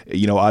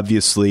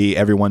 Obviously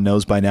everyone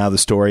knows by now the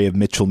story of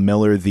Mitchell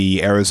Miller,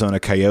 the Arizona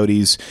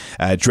Coyotes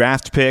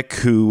draft pick,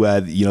 who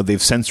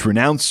they've since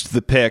renounced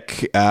the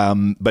pick,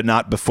 but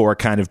not before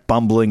kind of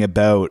bumbling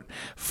about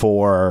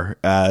for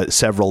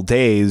several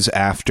days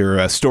after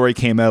a story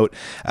came out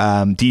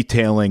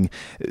detailing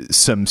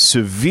some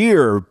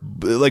severe,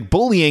 like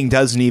bullying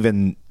doesn't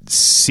even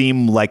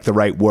seem like the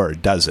right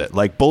word, does it?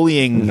 Like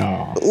bullying.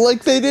 No.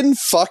 Like they didn't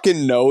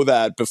fucking know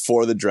that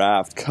before the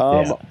draft.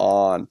 Come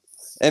on.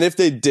 And if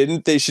they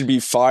didn't, they should be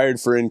fired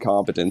for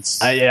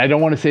incompetence. I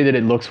don't want to say that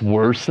it looks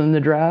worse than the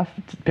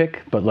draft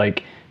pick, but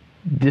like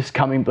this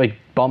coming, like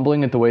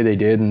bumbling it the way they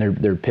did and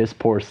their piss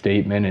poor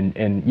statement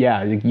and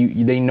yeah,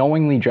 they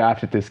knowingly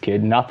drafted this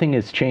kid. Nothing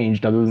has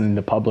changed other than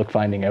the public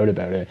finding out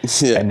about it.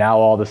 Yeah. And now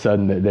all of a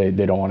sudden they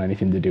don't want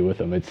anything to do with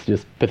him. It's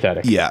just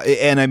pathetic. Yeah.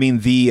 And I mean,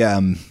 the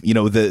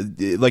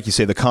like you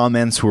say, the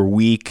comments were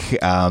weak.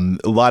 A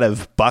lot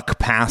of buck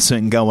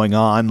passing going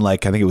on.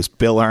 Like, I think it was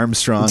Bill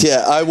Armstrong.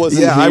 Yeah, I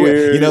wasn't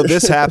here.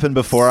 This happened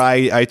before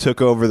I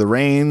took over the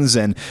reins.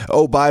 And,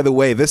 oh, by the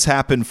way, this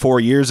happened 4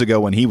 years ago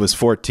when he was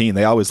 14.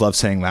 They always love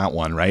saying that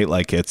one, right?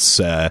 Like, it's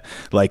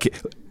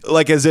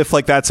like as if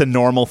like that's a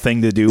normal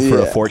thing to do for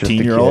a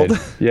 14-year-old.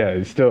 Yeah,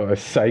 he's still a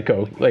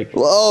psycho. Like,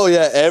 oh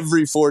yeah,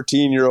 every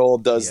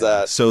 14-year-old does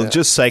that. So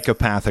just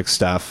psychopathic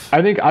stuff.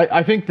 I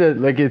think that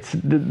like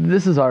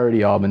this has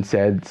already all been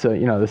said. So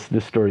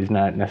this story's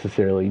not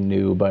necessarily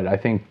new, but I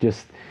think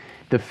just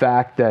the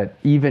fact that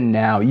even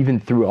now, even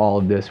through all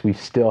of this, we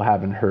still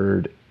haven't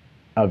heard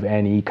of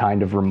any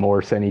kind of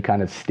remorse, any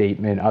kind of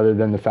statement, other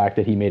than the fact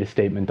that he made a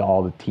statement to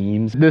all the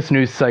teams. This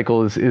news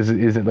cycle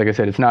isn't, like I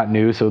said, it's not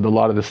new, so a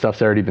lot of the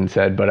stuff's already been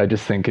said, but I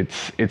just think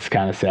it's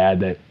kind of sad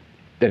that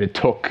it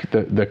took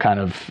the kind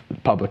of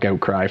public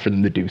outcry for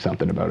them to do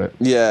something about it.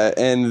 Yeah,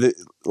 and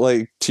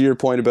like to your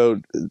point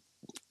about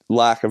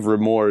lack of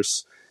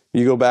remorse,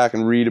 you go back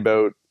and read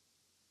about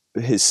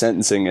his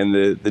sentencing and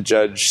the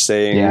judge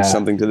saying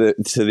something to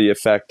the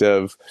effect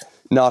of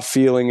not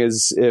feeling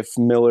as if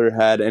Miller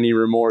had any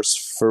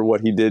remorse for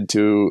what he did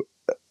to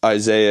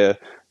Isaiah,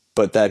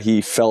 but that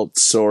he felt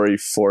sorry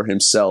for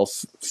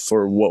himself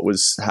for what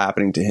was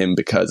happening to him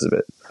because of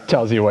it.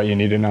 Tells you what you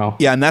need to know.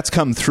 Yeah, and that's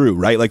come through,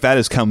 right? Like, that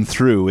has come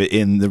through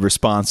in the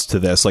response to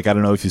this. Like, I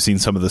don't know if you've seen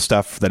some of the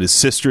stuff that his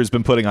sister has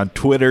been putting on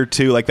Twitter,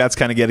 too. Like, that's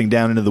kind of getting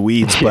down into the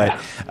weeds, but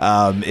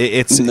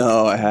it's...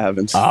 No, I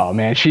haven't. Oh,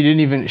 man, she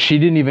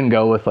didn't even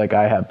go with, like,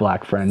 I have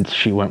black friends.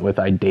 She went with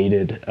I've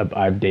dated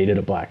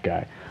a black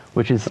guy.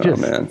 Which is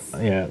just,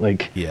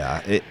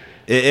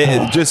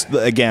 it just,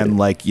 again,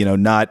 like,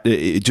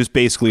 it just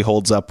basically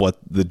holds up what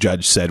the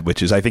judge said,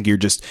 which is, I think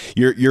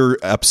you're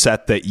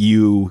upset that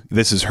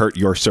this has hurt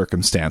your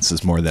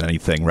circumstances more than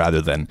anything,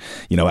 rather than,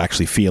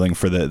 actually feeling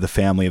for the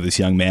family of this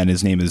young man.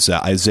 His name is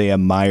Isaiah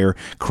Meyer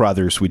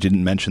Crothers. We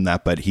didn't mention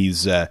that, but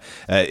he's,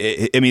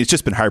 it's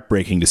just been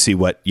heartbreaking to see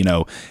what,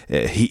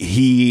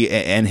 he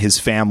and his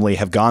family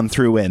have gone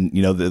through, and,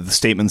 the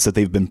statements that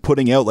they've been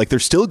putting out, like, they're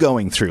still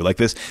going through. Like,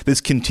 this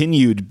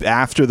continued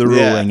after the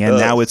ruling, and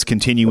now it's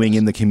continuing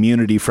in the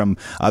community from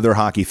other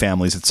hockey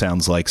families, it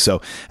sounds like.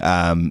 So,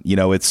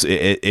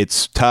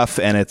 it's tough,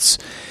 and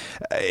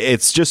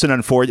it's just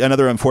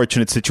another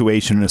unfortunate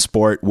situation in a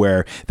sport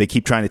where they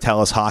keep trying to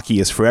tell us hockey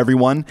is for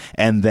everyone,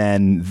 and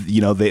then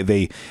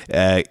they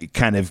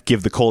kind of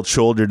give the cold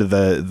shoulder to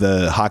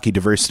the Hockey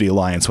Diversity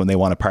Alliance when they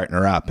want to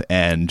partner up,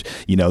 and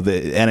the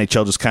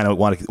NHL just kind of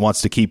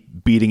wants to keep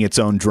beating its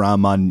own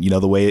drum on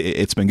the way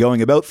it's been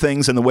going about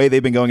things, and the way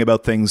they've been going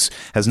about things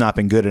has not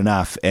been good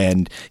enough,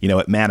 and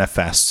it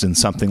manifests in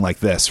something like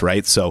this,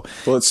 right? So,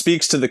 well, it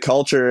speaks to the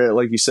culture,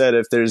 like you said.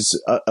 If there's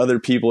other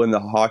people in the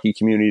hockey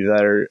community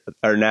that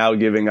are now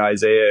giving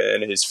Isaiah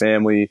and his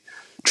family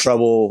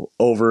trouble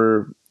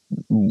over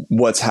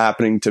what's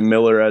happening to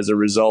Miller as a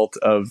result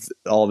of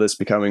all this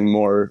becoming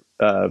more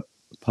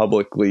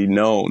publicly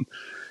known.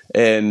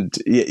 And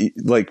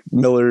like,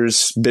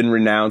 Miller's been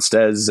renounced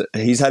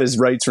he's had his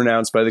rights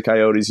renounced by the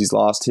Coyotes. He's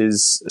lost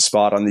his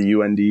spot on the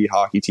UND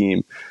hockey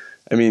team.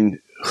 I mean,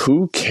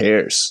 who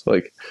cares?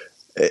 Like,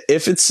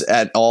 if it's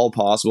at all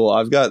possible,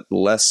 I've got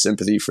less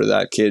sympathy for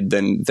that kid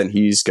than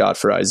he's got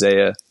for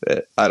Isaiah.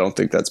 I don't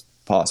think that's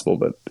possible,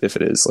 but if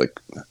it is, like,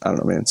 I don't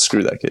know, man,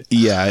 screw that kid.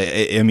 Yeah,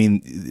 I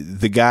mean,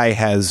 the guy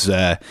has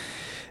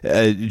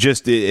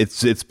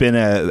it's been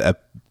a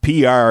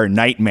PR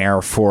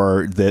nightmare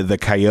for the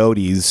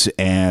Coyotes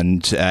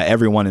and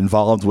everyone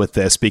involved with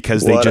this,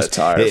 because there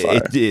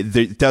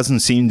doesn't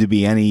seem to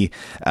be any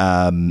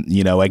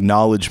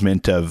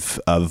acknowledgement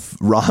of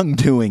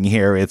wrongdoing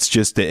here. It's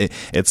just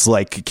it's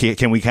like,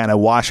 can we kind of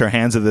wash our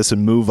hands of this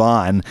and move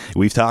on?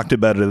 We've talked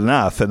about it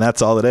enough, and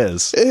that's all it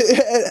is.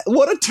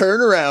 What a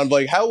turnaround!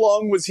 Like, how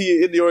long was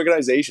he in the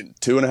organization?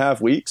 2.5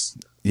 weeks.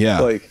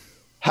 Yeah. Like,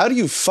 how do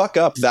you fuck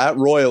up that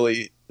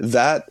royally?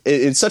 That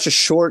in such a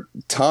short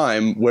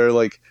time, where,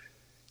 like,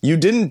 you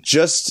didn't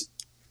just,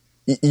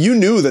 you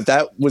knew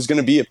that was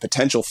going to be a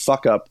potential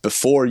fuck up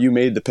before you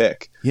made the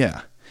pick.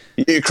 Yeah.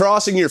 You're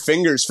crossing your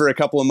fingers for a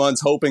couple of months,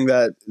 hoping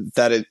that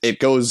it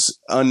goes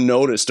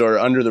unnoticed or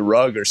under the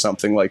rug or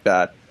something like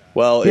that.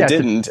 Well, it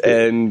didn't.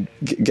 And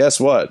guess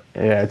what?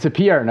 Yeah, it's a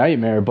PR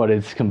nightmare, but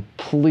it's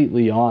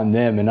completely on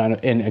them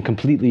and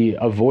completely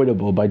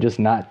avoidable by just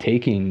not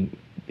taking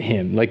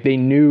him. Like, they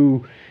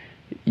knew,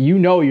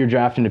 you're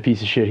drafting a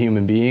piece of shit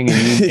human being,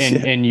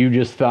 and you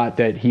just thought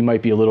that he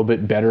might be a little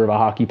bit better of a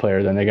hockey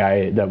player than the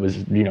guy that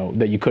was,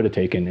 that you could have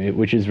taken,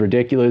 which is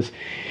ridiculous,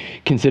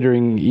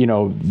 considering,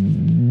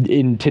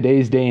 in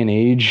today's day and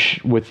age,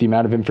 with the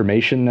amount of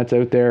information that's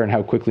out there and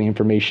how quickly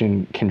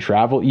information can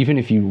travel. Even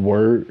if you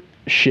were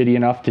shitty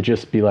enough to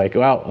just be like,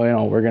 well,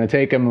 we're going to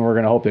take him and we're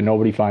going to hope that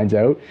nobody finds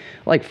out.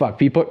 Like, fuck,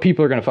 people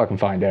are going to fucking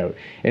find out,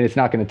 and it's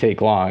not going to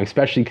take long,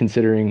 especially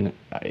considering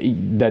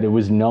that it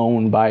was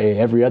known by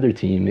every other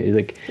team.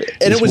 Like,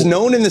 and it was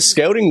known in the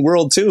scouting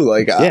world too.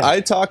 Like, yeah.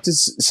 I talked to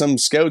some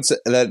scouts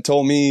that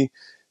told me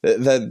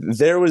that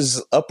there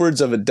was upwards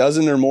of a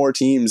dozen or more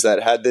teams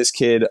that had this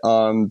kid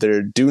on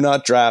their do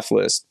not draft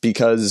list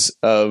because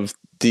of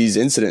these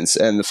incidents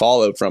and the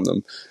fallout from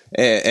them,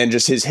 and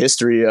just his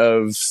history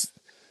of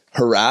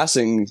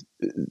harassing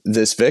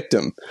this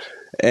victim.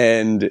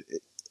 And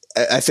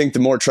I think the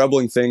more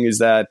troubling thing is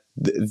that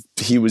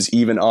he was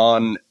even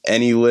on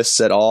any lists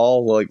at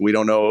all. Like, we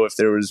don't know if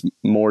there was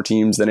more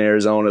teams than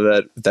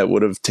Arizona that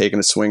would have taken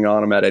a swing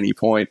on him at any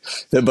point.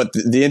 But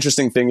the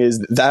interesting thing is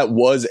that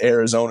was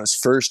Arizona's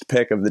first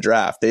pick of the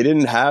draft. They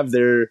didn't have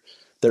their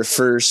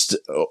first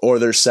or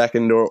their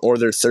second or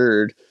their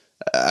third.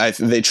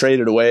 They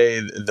traded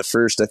away the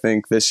first, I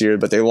think, this year,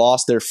 but they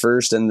lost their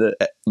first and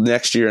the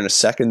next year and a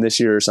second this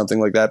year or something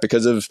like that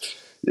because of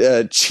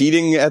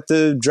cheating at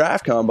the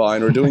draft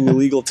combine or doing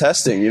illegal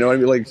testing. You know what I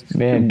mean? Like,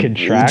 man,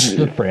 contract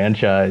the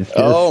franchise.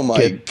 Oh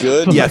my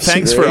goodness. Yeah,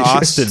 thanks for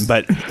Austin,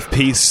 but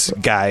peace,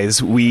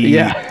 guys. We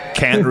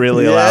can't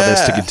really allow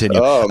this to continue.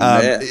 Oh,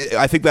 man.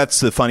 I think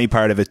that's the funny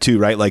part of it too,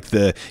 right? Like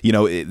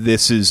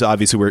this is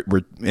obviously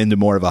we're into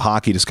more of a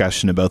hockey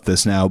discussion about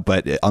this now,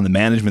 but on the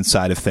management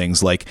side of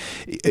things, like,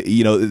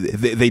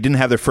 they didn't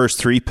have their first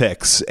 3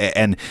 picks,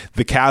 and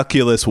the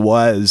calculus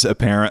was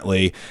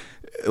apparently,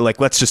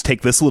 like, let's just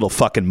take this little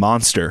fucking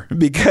monster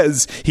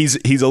because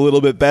he's a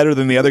little bit better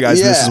than the other guys.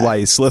 Yeah. And this is why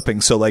he's slipping.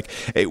 So, like,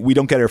 we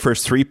don't get our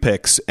first 3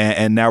 picks,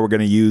 and now we're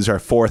going to use our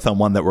 4th on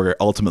one that we're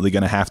ultimately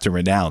going to have to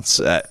renounce.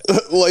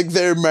 Like,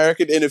 their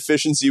market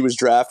inefficiency was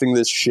drafting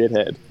this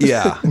shithead.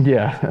 Yeah,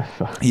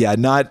 yeah.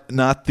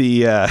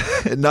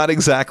 Not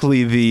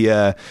exactly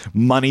the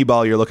money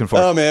ball you're looking for.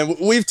 Oh man,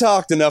 we've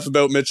talked enough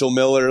about Mitchell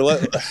Miller.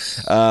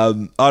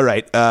 All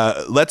right,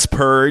 let's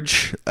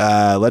purge.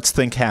 Let's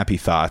think happy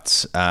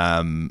thoughts.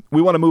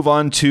 We want to move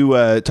on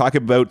to talk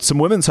about some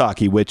women's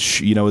hockey,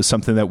 which, is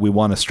something that we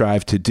want to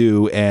strive to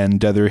do.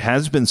 And there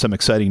has been some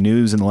exciting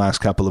news in the last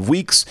couple of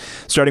weeks,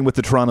 starting with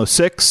the Toronto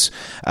Six.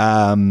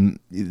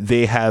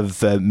 They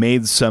have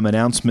made some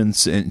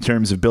announcements in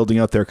terms of building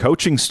out their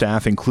coaching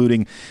staff,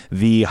 including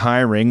the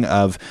hiring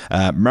of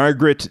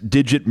Margaret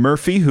Digit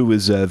Murphy, who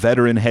is a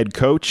veteran head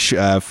coach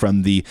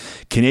from the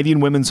Canadian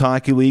Women's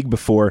Hockey League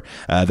before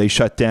they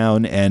shut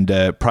down, and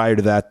prior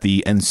to that,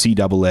 the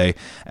NCAA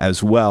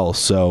as well.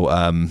 So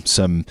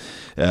some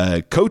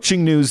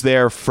coaching news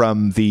there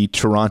from the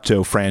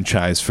Toronto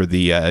franchise for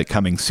the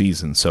coming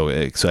season. So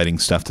exciting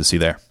stuff to see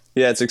there.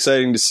 Yeah, it's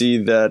exciting to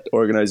see that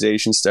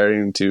organization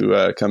starting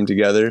to come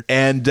together.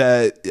 And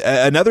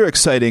another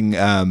exciting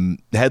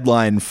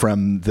headline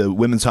from the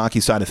women's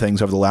hockey side of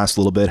things over the last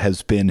little bit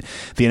has been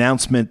the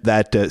announcement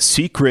that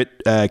Secret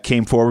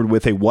came forward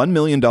with a $1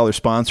 million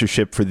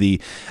sponsorship for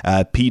the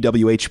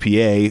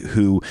PWHPA,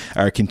 who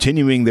are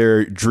continuing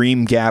their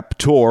Dream Gap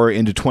tour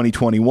into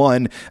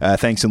 2021,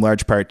 thanks in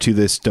large part to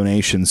this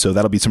donation. So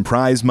that'll be some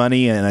prize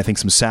money and I think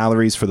some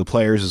salaries for the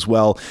players as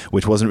well,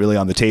 which wasn't really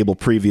on the table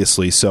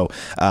previously. So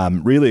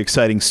really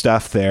exciting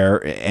stuff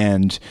there.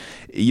 And,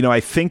 I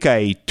think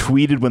I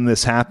tweeted when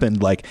this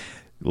happened, like,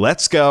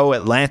 let's go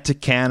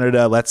Atlantic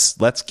Canada.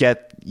 Let's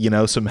get,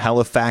 some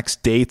Halifax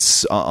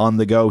dates on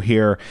the go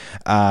here.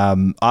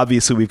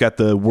 Obviously, we've got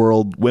the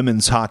World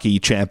Women's Hockey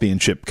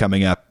Championship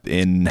coming up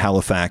in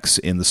Halifax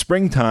in the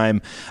springtime.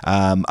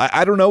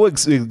 I don't know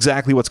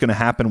exactly what's going to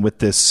happen with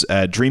this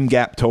Dream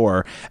Gap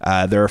tour.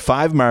 There are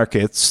 5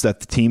 markets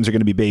that the teams are going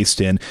to be based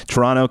in: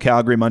 Toronto,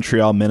 Calgary,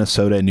 Montreal,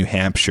 Minnesota, and New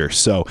Hampshire.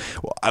 So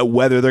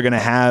whether they're going to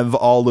have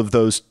all of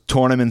those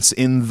tournaments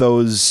in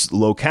those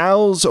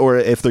locales or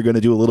if they're going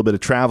to do a little bit of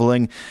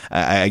traveling,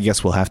 I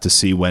guess we'll have to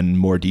see when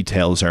more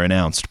details are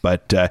announced.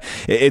 But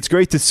it's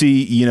great to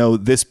see,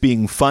 this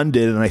being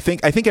funded, and I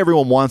think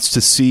everyone wants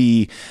to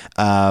see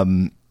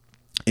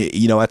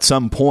at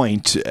some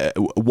point,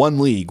 one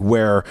league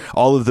where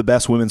all of the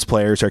best women's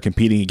players are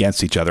competing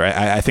against each other.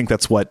 I think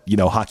that's what,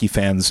 hockey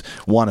fans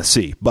want to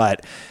see.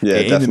 But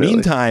in the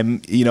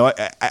meantime,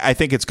 I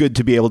think it's good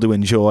to be able to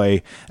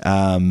enjoy,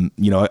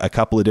 a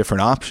couple of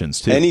different options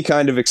too. Any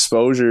kind of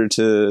exposure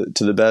to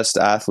the best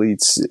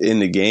athletes in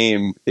the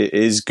game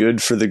is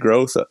good for the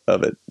growth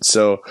of it.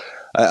 So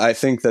I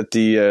think that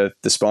the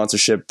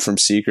sponsorship from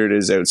Secret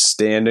is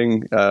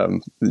outstanding,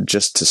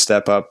 just to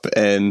step up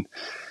and,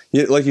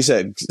 like you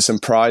said, some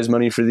prize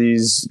money for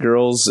these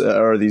girls,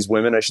 or these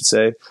women, I should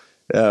say.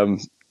 A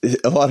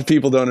lot of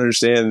people don't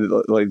understand,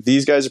 like,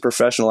 these guys are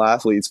professional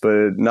athletes,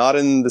 but not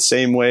in the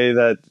same way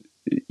that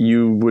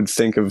you would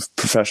think of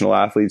professional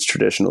athletes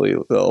traditionally.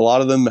 A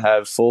lot of them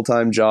have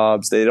full-time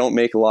jobs. They don't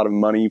make a lot of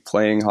money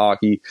playing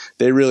hockey.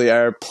 They really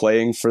are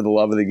playing for the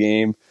love of the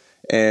game.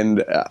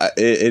 And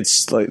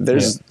it's like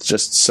there's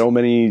just so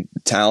many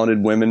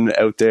talented women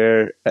out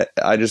there.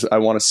 I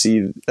want to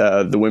see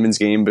the women's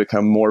game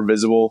become more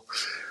visible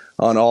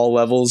on all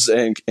levels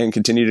and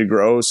continue to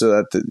grow, so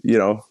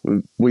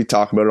that we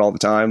talk about it all the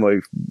time.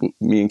 Like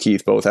me and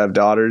Keith both have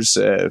daughters.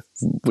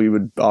 We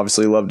would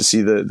obviously love to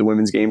see the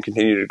women's game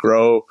continue to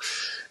grow,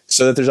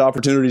 so that there's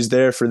opportunities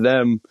there for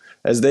them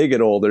as they get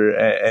older,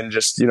 and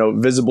just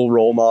visible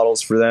role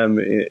models for them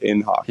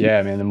in hockey.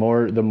 Yeah, man. The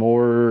more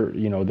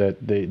that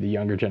the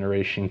younger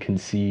generation can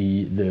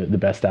see the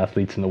best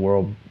athletes in the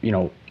world,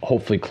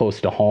 hopefully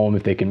close to home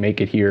if they can make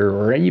it here,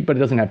 but it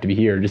doesn't have to be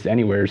here, just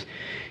anywhere's,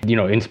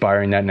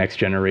 inspiring that next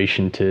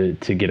generation to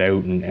get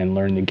out and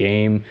learn the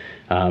game.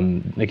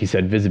 Like you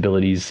said,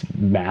 visibility is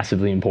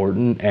massively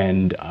important,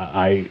 and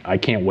I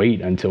can't wait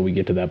until we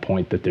get to that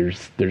point that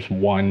there's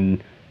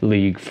one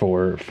league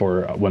for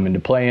women to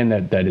play in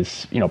that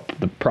is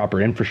the proper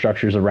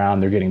infrastructure's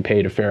around, they're getting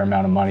paid a fair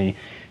amount of money,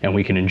 and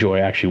we can enjoy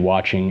actually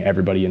watching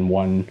everybody in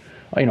one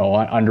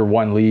under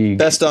one league,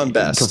 best on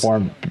best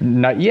perform.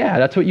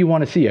 That's what you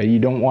want to see. You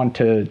don't want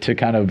to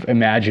kind of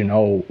imagine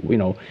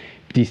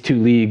these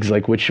two leagues,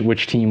 like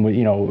which team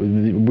you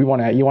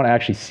want to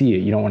actually see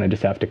it. You don't want to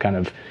just have to kind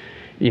of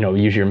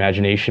use your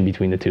imagination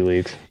between the two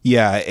leagues.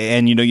 Yeah,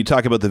 and you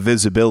talk about the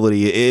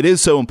visibility. It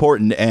is so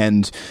important,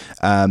 and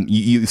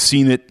you've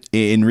seen it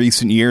in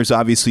recent years.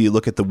 Obviously, you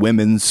look at the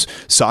women's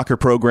soccer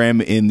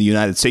program in the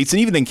United States, and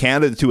even in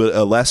Canada to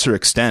a lesser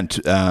extent.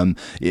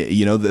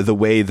 The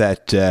way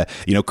that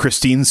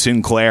Christine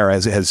Sinclair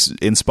has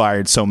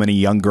inspired so many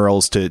young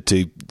girls to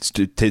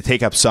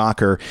take up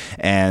soccer,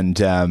 and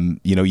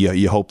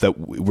you hope that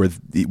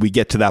we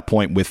get to that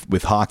point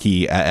with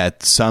hockey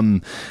at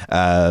some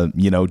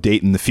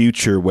date in the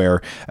future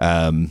where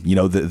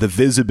the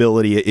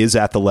visibility is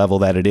at the level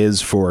that it is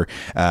for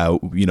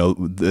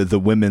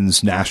the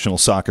women's national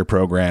soccer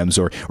programs,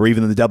 or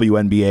even the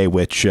WNBA,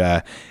 which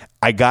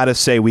I gotta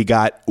say, we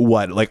got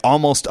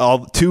almost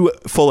all 2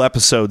 full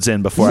episodes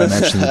in before I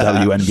mentioned the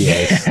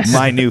WNBA,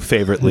 my new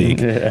favorite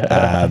league,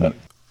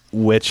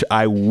 which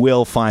I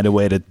will find a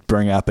way to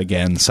bring up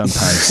again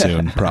sometime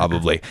soon,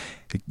 probably.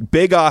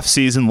 Big off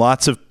season,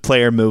 lots of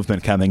player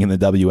movement coming in the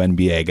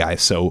WNBA,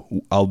 guys. So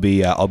I'll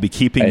be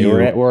keeping you.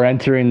 We're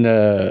entering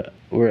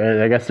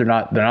I guess they're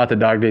not the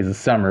dog days of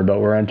summer, but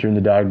we're entering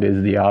the dog days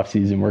of the off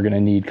season. We're going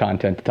to need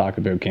content to talk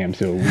about, Cam.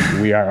 So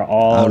we are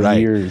all right.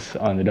 Ears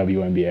on the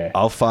WNBA.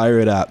 I'll fire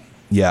it up.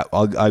 Yeah,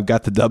 I've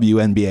got the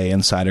WNBA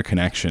insider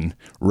connection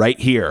right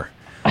here.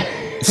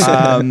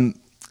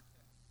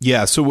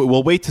 Yeah, so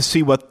we'll wait to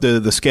see what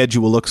the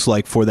schedule looks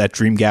like for that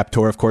Dream Gap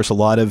Tour. Of course, a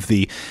lot of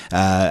the,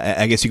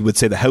 I guess you would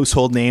say the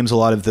household names, a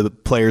lot of the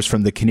players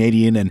from the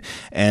Canadian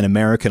and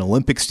American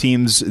Olympics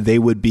teams, they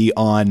would be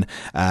on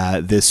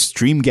this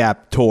Dream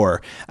Gap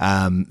Tour.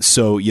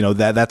 So,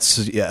 that's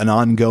an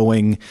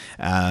ongoing,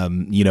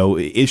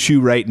 issue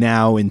right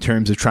now in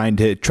terms of trying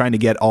to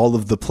get all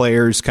of the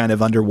players kind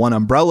of under one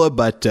umbrella,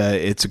 but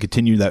it's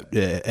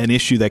an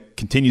issue that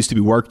continues to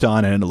be worked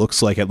on, and it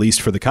looks like, at least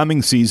for the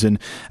coming season,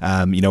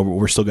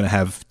 we're still going to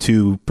have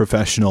 2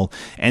 professional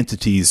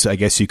entities, I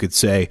guess you could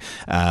say,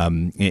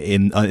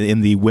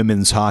 in the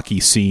women's hockey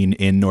scene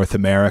in North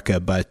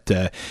America. But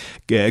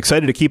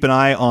excited to keep an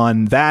eye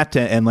on that.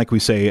 And like we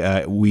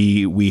say,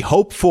 we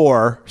hope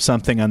for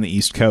something on the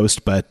East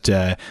Coast, but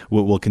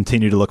we'll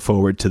continue to look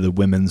forward to the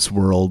Women's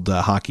World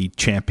Hockey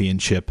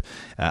Championship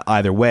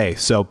either way.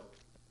 So,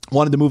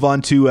 wanted to move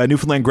on to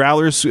Newfoundland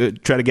Growlers,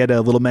 try to get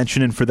a little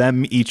mention in for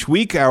them each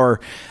week. Our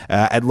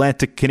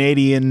Atlantic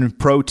Canadian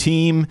pro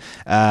team,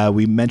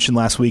 we mentioned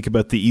last week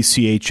about the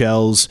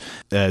ECHL's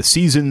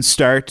season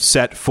start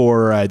set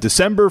for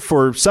December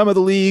for some of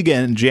the league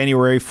and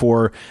January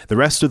for the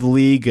rest of the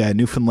league.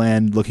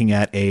 Newfoundland looking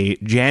at a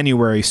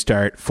January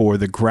start for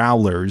the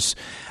Growlers.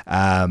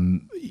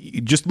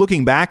 Just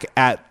looking back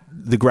at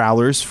the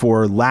Growlers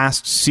for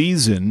last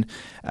season,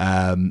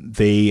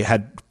 they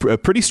had a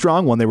pretty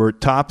strong one. They were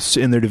tops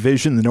in their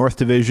division, the North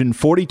Division,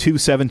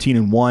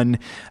 42-17-1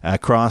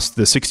 across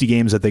the 60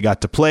 games that they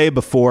got to play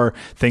before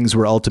things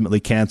were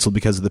ultimately canceled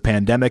because of the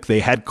pandemic.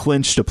 They had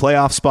clinched a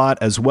playoff spot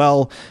as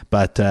well,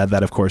 but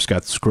that, of course,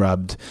 got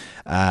scrubbed.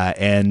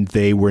 And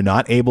they were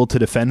not able to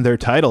defend their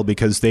title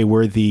because they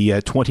were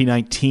the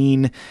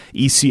 2019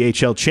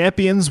 ECHL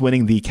champions,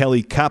 winning the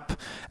Kelly Cup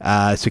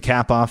to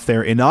cap off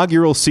their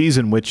inaugural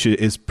season, which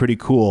is pretty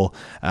cool,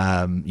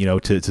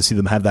 to see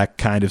them have that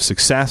kind of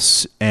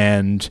success.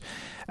 And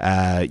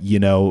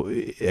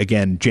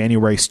again,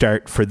 January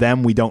start for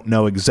them. We don't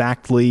know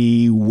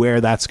exactly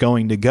where that's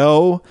going to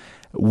go.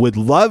 Would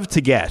love to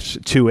get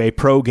to a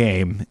pro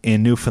game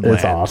in Newfoundland.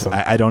 It's awesome.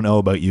 I don't know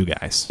about you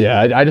guys. Yeah,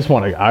 I just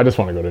want to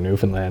go to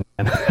Newfoundland.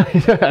 I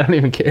don't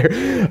even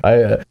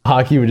care.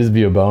 Hockey would just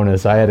be a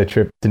bonus. I had a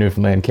trip to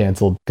Newfoundland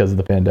canceled because of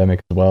the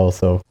pandemic as well.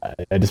 So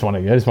I just want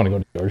to go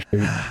to George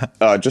Street.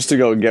 Just to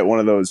go get one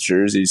of those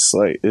jerseys.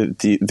 Like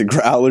the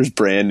Growlers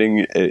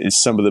branding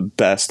is some of the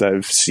best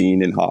I've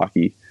seen in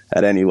hockey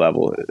at any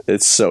level.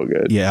 It's so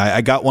good. Yeah, I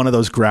got one of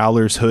those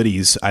Growlers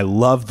hoodies. I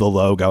love the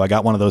logo. I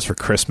got one of those for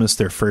Christmas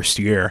their first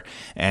year,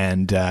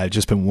 and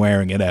just been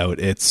wearing it out.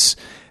 It's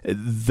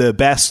the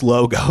best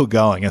logo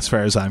going as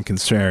far as I'm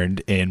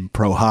concerned in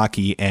pro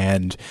hockey.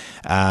 And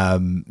I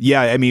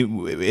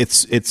mean,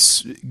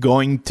 it's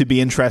going to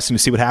be interesting to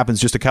see what happens.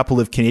 Just a couple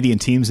of Canadian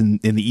teams in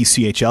the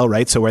ECHL,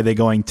 right? So are they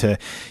going to,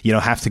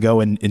 have to go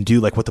and do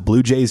like what the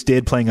Blue Jays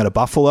did playing out of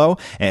Buffalo,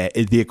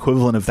 the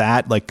equivalent of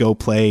that, like go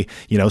play,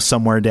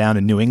 somewhere down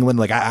in New England?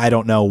 Like, I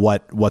don't know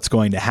what's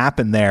going to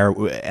happen there.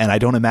 And I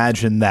don't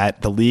imagine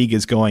that the league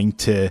is going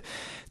to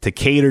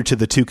cater to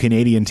the two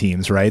Canadian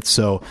teams, right?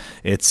 So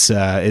it's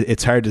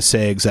hard to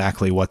say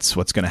exactly what's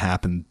going to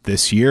happen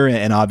this year,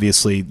 and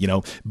obviously,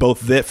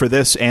 both for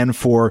this and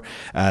for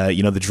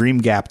the Dream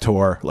Gap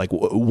Tour, like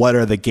what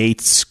are the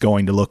gates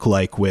going to look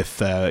like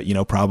with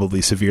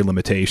probably severe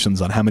limitations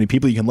on how many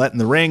people you can let in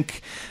the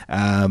rink.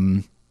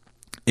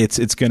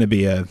 It's going to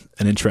be an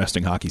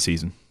interesting hockey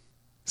season.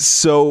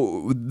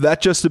 So that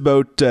just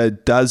about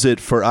does it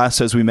for us.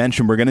 As we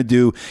mentioned, we're going to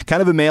do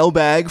kind of a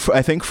mailbag,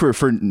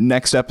 for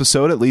next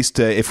episode, at least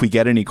if we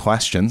get any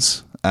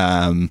questions.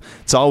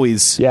 It's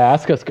always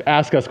ask us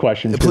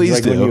questions. Please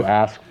do. When you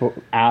ask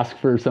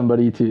for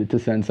somebody to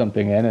send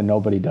something in and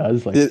nobody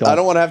does. Like, I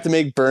don't want to have to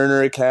make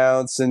burner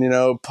accounts and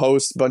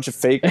post a bunch of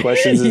fake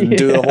questions and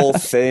do the whole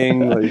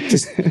thing. Like,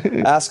 just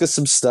ask us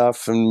some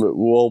stuff and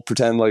we'll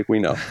pretend like we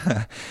know.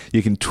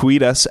 You can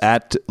tweet us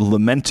at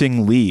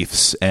Lamenting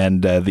Leafs,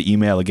 and the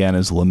email again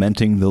is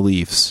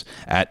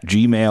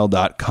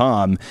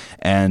lamentingtheleafs@gmail.com,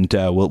 and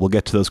we'll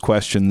get to those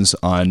questions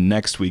on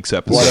next week's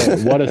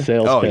episode. What a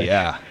sales pitch. Oh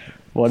yeah.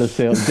 What a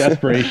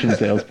desperation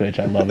sales pitch.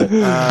 I love it.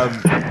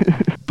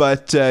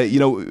 But,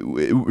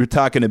 we're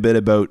talking a bit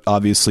about,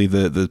 obviously,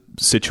 the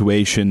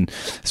situation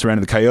surrounding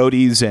the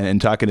Coyotes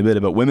and talking a bit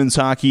about women's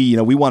hockey.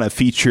 We want to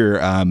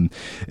feature,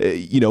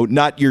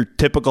 not your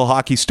typical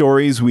hockey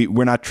stories.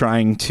 We're not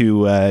trying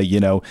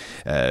to,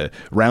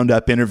 round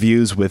up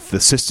interviews with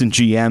assistant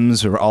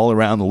GMs or all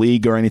around the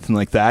league or anything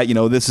like that.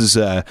 This is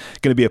going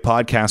to be a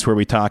podcast where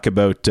we talk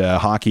about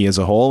hockey as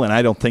a whole. And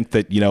I don't think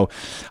that,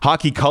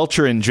 hockey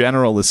culture in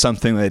general is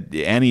something that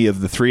any of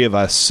the three of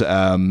us,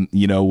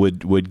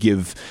 would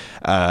give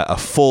a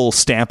full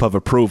stamp of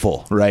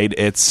approval, right?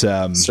 It's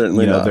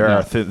certainly not.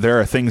 There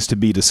are things to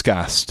be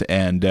discussed,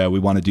 and we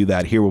want to do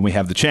that here when we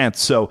have the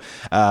chance. So,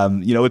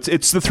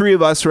 it's the three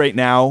of us right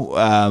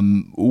now.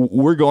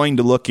 We're going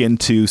to look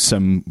into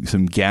some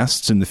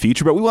guests in the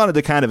future, but we wanted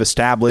to kind of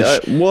establish.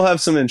 We'll have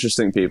some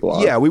interesting people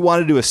on. Yeah, we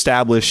wanted to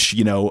establish,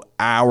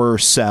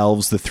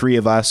 ourselves, the three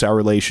of us, our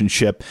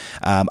relationship.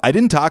 I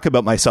didn't talk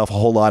about myself a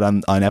whole lot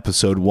on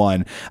episode 1.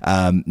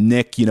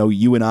 Nick,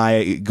 you and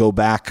I go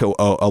back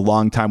a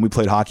long time. We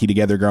played hockey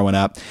together growing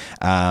up.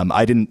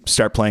 I didn't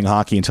start playing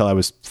hockey until I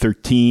was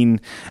 13,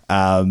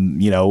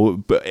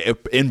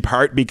 in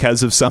part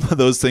because of some of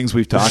those things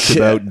we've talked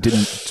about.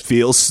 Didn't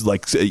feel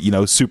like,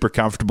 super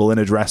comfortable in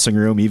a dressing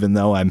room, even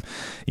though I'm,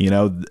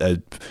 a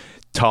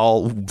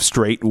tall,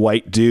 straight,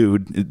 white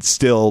dude. It's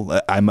still,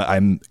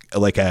 I'm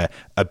like a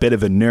bit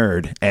of a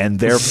nerd, and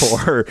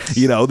therefore,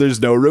 there's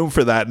no room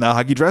for that in the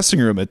hockey dressing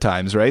room at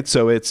times, right?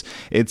 So it's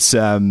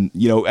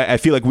I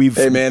feel like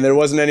Hey man, there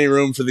wasn't any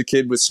room for the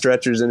kid with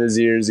stretchers in his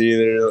ears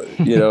either.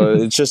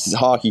 It's just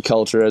hockey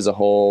culture as a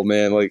whole,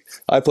 man. Like,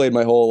 I played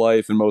my whole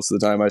life, and most of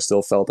the time I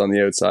still felt on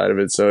the outside of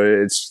it.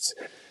 So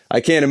I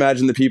can't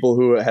imagine the people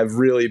who have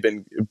really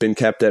been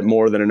kept at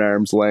more than an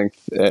arm's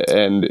length,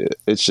 and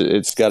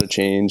it's got to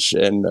change.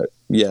 And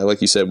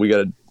like you said, we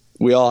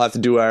all have to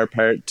do our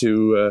part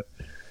to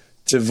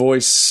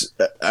voice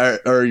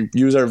or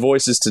use our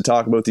voices to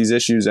talk about these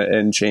issues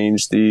and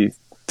change the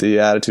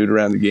attitude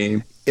around the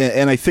game.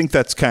 And I think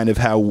that's kind of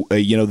how,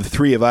 the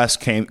three of us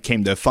came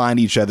to find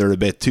each other a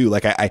bit too.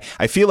 Like,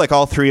 I feel like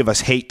all three of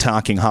us hate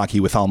talking hockey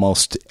with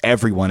almost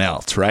everyone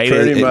else, right?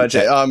 Pretty much.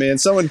 Oh man,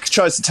 someone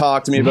tries to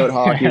talk to me about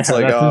hockey. It's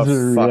like,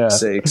 oh, fuck's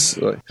sakes.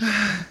 Like,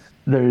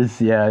 there's,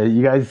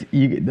 you guys,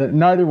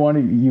 neither one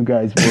of you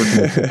guys work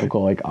in a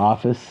typical like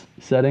office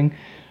setting.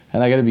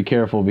 And I got to be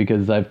careful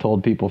because I've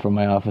told people from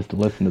my office to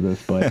listen to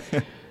this, but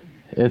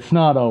it's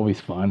not always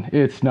fun.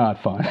 It's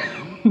not fun.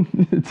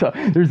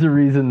 There's a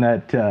reason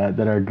that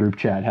our group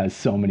chat has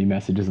so many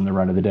messages in the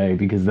run of the day,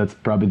 because that's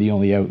probably the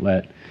only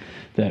outlet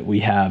that we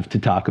have to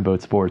talk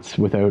about sports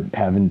without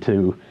having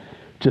to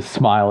just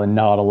smile and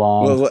nod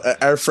along. Well,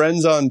 our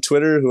friends on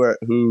Twitter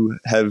who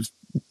have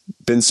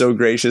been so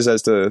gracious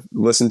as to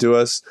listen to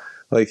us,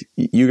 like,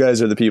 you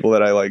guys are the people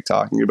that I like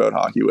talking about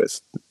hockey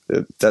with.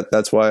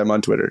 That's why I'm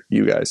on Twitter,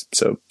 you guys.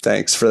 So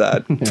thanks for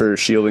that, for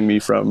shielding me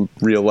from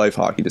real life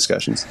hockey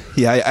discussions.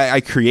 Yeah, I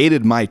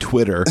created my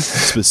Twitter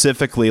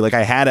specifically. Like,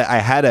 I had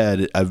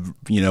a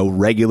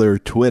regular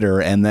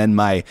Twitter, and then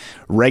my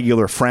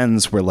regular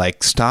friends were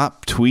like,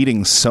 "Stop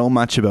tweeting so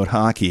much about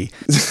hockey.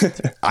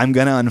 I'm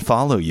gonna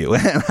unfollow you."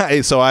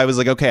 And so I was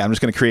like, "Okay, I'm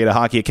just gonna create a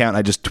hockey account." And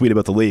I just tweet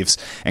about the Leafs,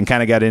 and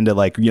kind of got into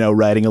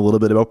writing a little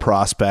bit about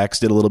prospects.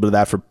 Did a little bit of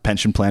that for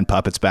Pension Plan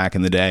Puppets back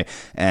in the day,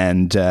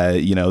 and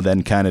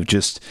then kind of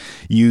just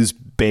use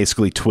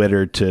basically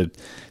Twitter to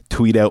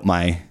tweet out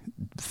my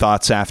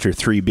thoughts after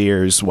 3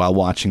 beers while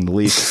watching the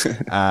Leafs.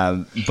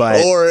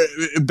 But or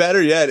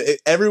better yet,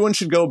 everyone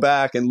should go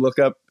back and look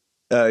up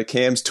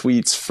Cam's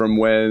tweets from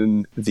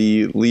when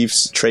the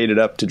Leafs traded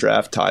up to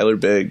draft Tyler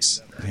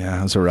Biggs. Yeah,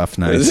 it was a rough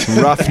night.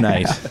 Rough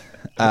night.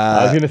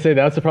 I was going to say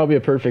that's probably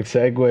a perfect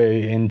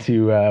segue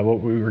into what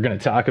we were going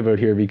to talk about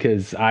here,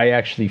 because I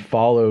actually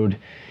followed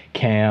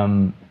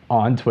Cam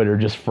on Twitter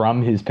just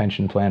from his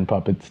pension plan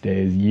puppets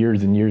days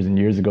years and years and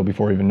years ago,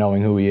 before even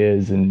knowing who he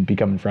is and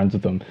becoming friends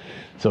with him.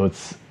 So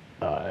it's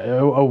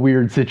a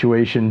weird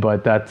situation,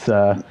 but that's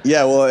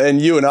yeah. Well,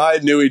 and you and I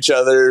knew each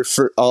other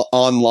for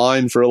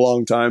online for a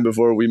long time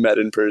before we met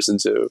in person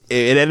too.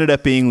 It ended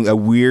up being a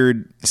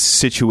weird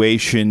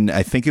situation.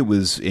 I think it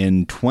was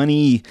in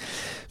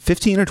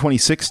 2015 or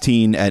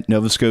 2016 at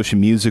Nova Scotia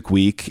Music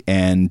Week,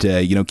 and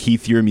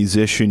Keith, you're a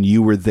musician.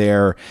 You were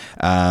there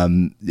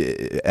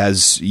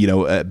as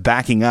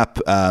backing up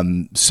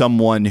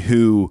someone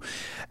who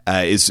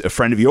is a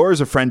friend of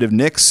yours, a friend of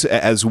Nick's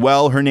as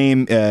well. Her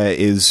name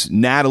is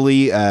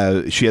Natalie.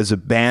 She has a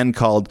band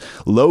called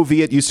Low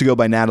Viet. Used to go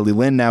by Natalie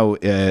Lynn. Now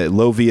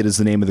Low Viet is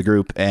the name of the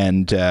group.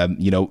 And,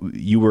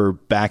 you were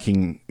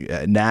backing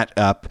Nat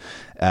up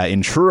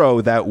in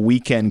Truro that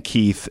weekend,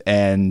 Keith.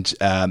 And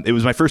it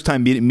was my first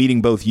time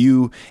meeting both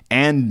you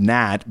and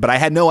Nat, but I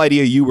had no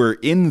idea you were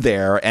in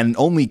there, and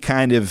only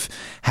kind of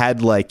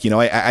had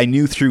I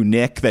knew through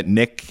Nick that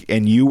Nick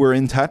and you were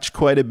in touch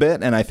quite a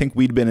bit. And I think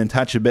we'd been in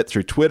touch a bit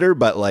through Twitter,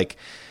 but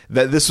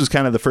this was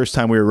kind of the first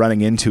time we were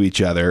running into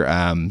each other.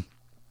 And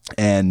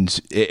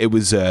it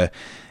was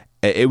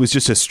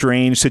just a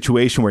strange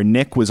situation where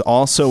Nick was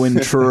also in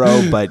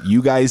Truro, but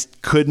you guys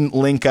couldn't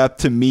link up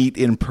to meet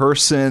in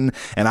person.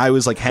 And I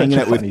was hanging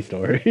out with. Funny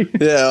story.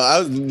 Yeah, I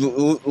was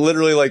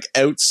literally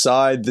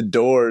outside the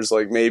doors,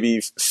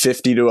 maybe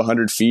 50 to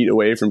 100 feet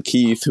away from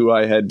Keith, who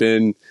I had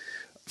been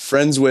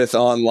friends with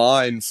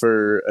online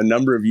for a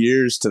number of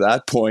years to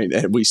that point,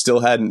 and we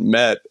still hadn't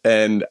met.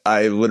 And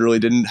I literally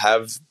didn't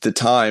have the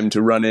time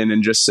to run in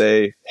and just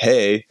say,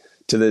 hey,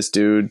 to this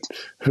dude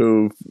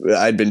who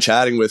I'd been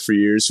chatting with for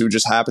years, who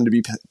just happened to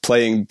be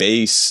playing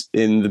bass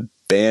in the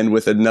band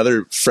with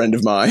another friend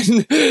of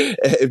mine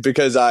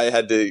because I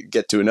had to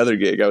get to another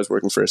gig. I was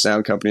working for a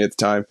sound company at the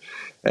time.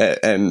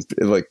 And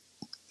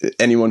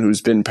anyone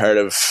who's been part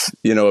of,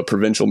 a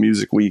provincial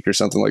music week or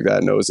something like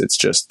that knows it's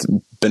just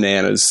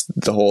bananas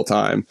the whole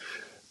time.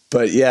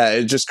 But yeah,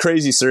 it's just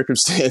crazy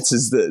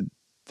circumstances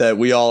that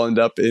we all end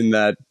up in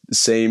that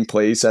same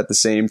place at the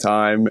same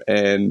time.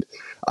 And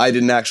I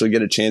didn't actually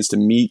get a chance to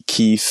meet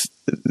Keith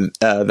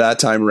that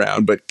time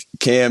around, but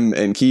Cam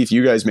and Keith,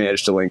 you guys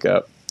managed to link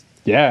up.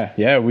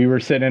 Yeah. We were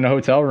sitting in a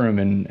hotel room,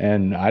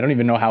 and I don't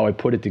even know how I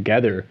put it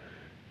together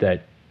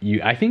that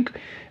I think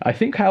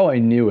how I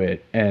knew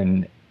it,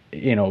 and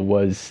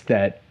was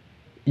that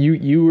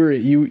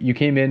you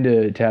came in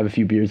to have a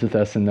few beers with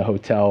us in the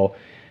hotel,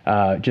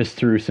 just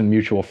through some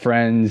mutual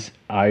friends.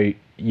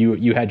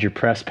 You had your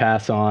press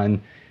pass on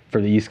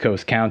for the East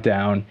Coast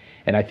Countdown,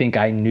 and I think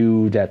I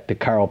knew that the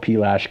Carl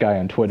Pilash guy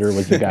on Twitter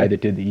was the guy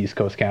that did the East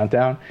Coast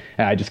Countdown,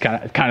 and I just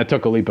kind of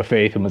took a leap of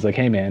faith and was like,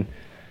 hey man,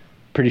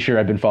 pretty sure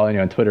I've been following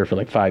you on Twitter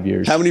for 5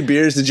 years. How many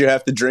beers did you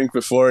have to drink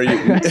before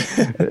you?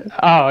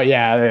 Oh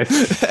yeah,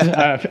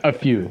 a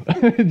few.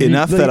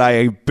 Enough that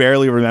I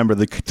barely remember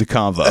the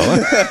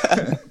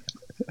convo.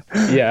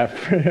 Yeah,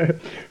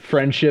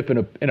 friendship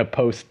in a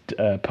post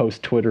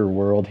Twitter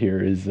world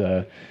here is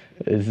you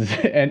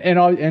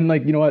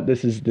know what,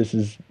 this is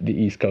the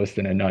East Coast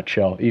in a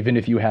nutshell. Even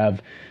if you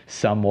have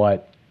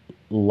somewhat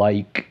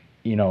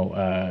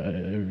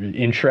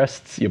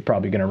interests, you're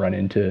probably going to run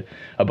into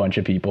a bunch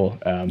of people.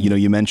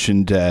 You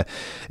mentioned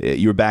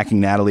you were backing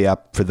Natalie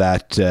up for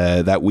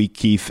that week,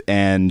 Keith,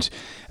 and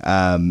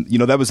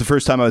that was the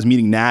first time I was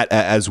meeting Nat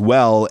as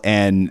well.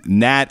 And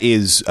Nat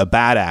is a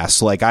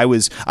badass.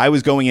 I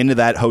was going into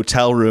that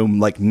hotel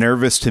room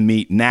nervous to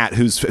meet Nat,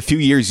 who's a few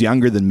years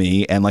younger than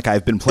me, and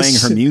I've been playing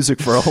her music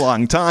for a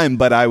long time,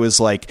 but I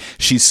was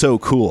she's so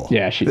cool.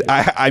 Yeah,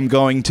 I'm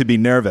going to be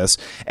nervous,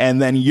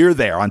 and then you're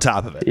there on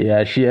top of it.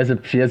 Yeah, she has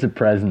a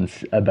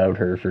presence about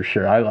her for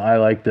sure. I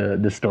like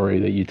the story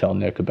that you tell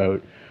Nick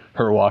about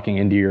her walking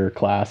into your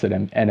class at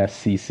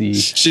NSCC.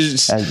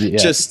 She's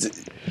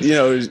just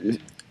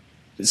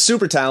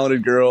super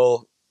talented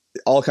girl,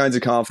 all kinds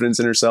of confidence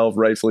in herself,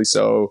 rightfully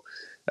so.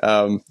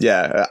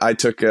 I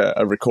took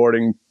a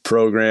recording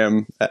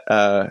program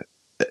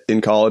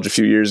in college a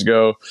few years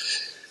ago.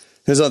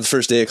 It was on the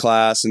first day of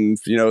class, and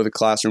the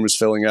classroom was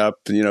filling up.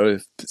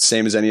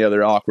 Same as any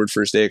other awkward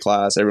first day of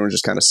class, everyone was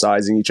just kind of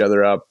sizing each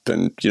other up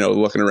and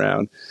looking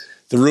around.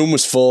 The room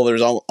was full. There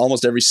was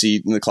almost every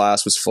seat in the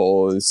class was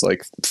full. It's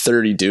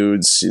 30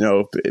 dudes,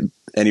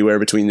 anywhere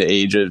between the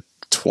age of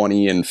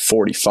 20 and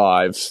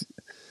 45.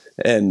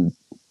 And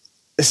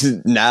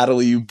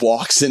Natalie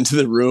walks into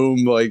the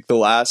room the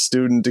last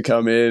student to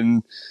come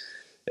in,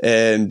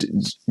 and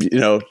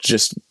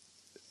just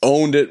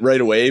owned it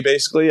right away.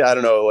 Basically, I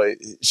don't know.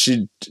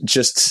 She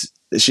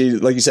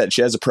like you said,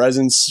 she has a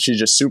presence. She's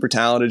just super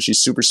talented.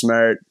 She's super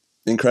smart,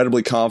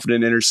 incredibly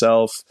confident in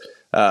herself.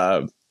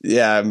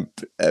 I'm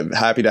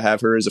happy to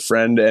have her as a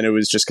friend. And it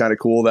was just kind of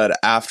cool that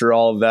after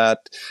all of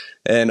that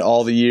and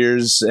all the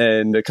years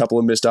and a couple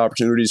of missed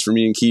opportunities for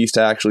me and Keith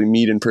to actually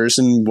meet in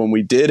person, when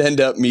we did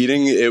end up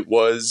meeting, it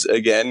was,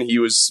 again, he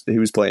was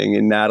playing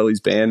in Natalie's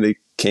band. They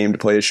came to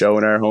play a show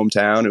in our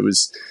hometown. It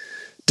was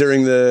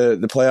during the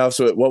playoffs.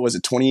 What was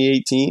it,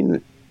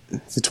 2018? The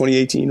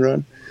 2018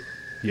 run?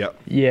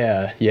 Yep.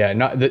 Yeah.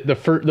 Not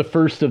the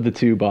first of the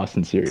two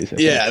Boston series. I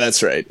think. Yeah,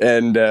 that's right.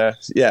 And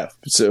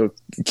so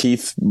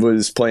Keith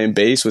was playing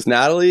bass with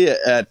Natalie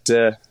at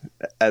a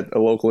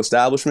local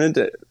establishment,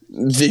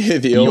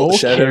 the old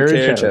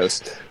Carriage House.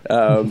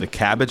 The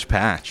Cabbage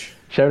Patch.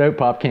 Shout out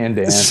Popcan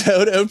Dan.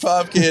 Shout out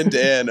Popcan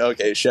Dan.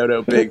 Okay, shout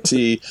out Big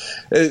T.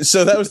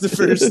 So that was the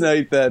first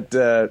night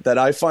that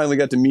I finally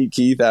got to meet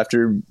Keith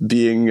after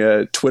being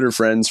Twitter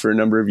friends for a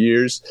number of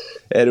years,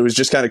 and it was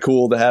just kind of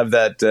cool to have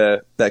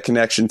that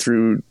connection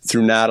through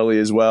Natalie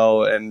as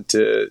well, and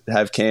to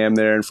have Cam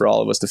there, and for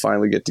all of us to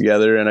finally get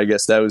together. And I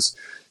guess that was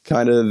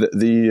kind of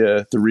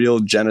the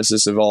real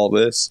genesis of all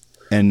this.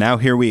 And now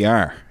here we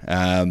are.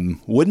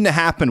 Wouldn't have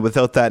happened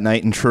without that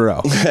night in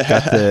Truro.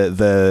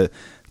 Got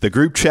the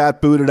group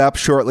chat booted up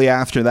shortly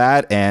after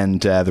that,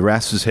 and the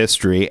rest is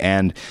history.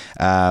 And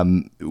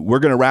we're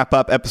going to wrap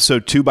up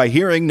episode 2 by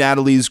hearing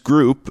Natalie's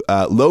group,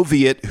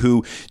 Loviet,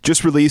 who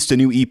just released a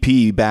new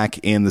EP back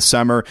in the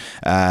summer,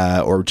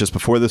 or just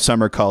before the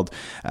summer, called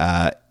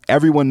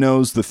Everyone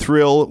Knows the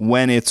Thrill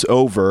When It's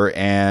Over,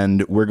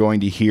 and we're going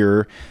to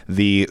hear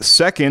the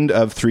second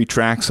of 3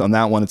 tracks on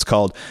that one. It's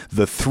called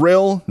The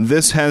Thrill.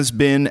 This has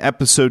been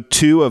episode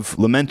 2 of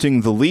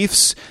Lamenting the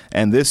Leafs,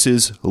 and this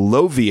is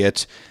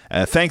Loviet.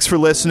 Thanks for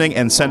listening,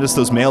 and send us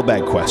those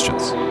mailbag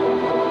questions.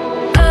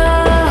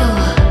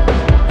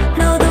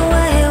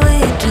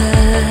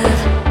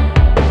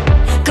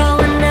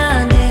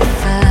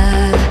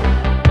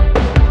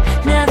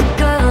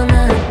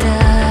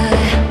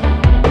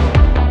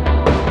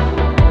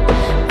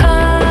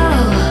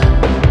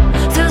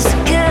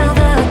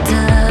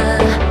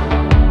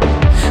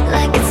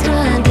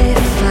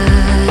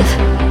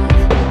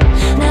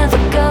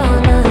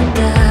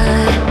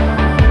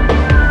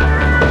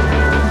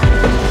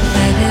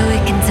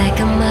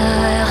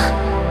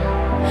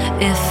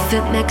 If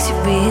it makes you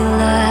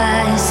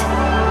realize,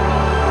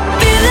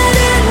 feeling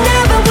it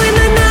never when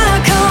the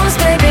night comes,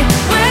 baby.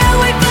 Where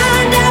we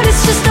find out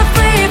it's just a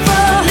free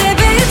fall.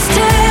 Maybe it's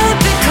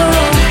typical,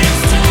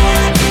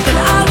 but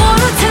I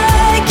wanna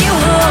take you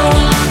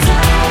home.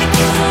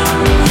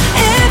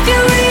 If you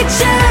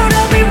reach out,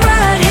 I'll be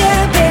right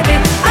here, baby.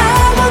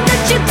 I won't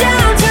let you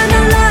down, turn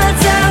the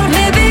lights out.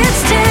 Maybe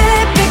it's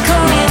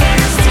typical,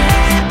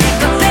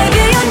 but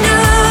baby, you're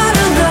not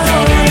alone.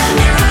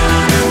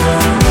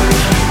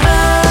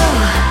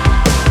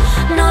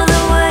 Know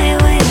the way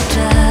we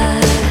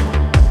drive,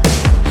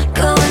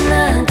 going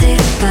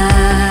 95,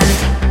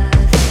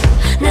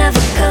 never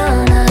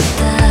gonna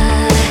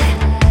die.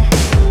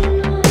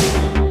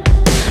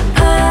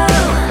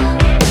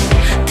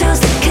 Pills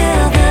to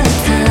kill the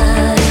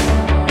time,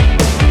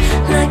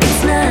 like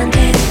it's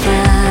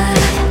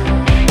 95,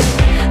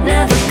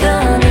 never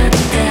gonna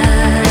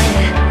die.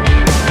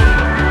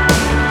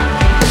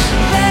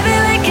 Baby,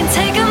 we can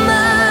take a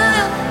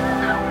mile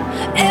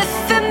if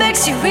it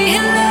makes you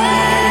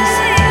realize.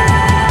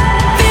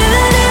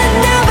 Feeling it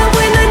never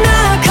when the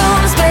night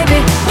comes, baby.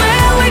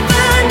 Where we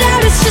find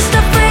out it's just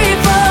a free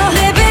fall.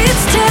 Maybe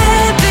it's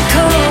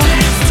typical,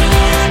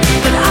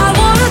 but I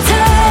wanna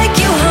take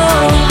you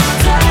home.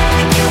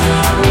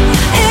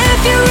 If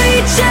you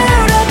reach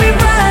out, I'll be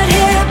right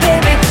here,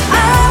 baby.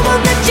 I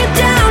won't let you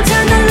down,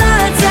 turn the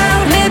lights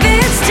out. Maybe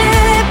it's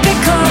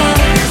typical,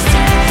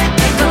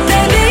 but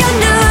baby, you're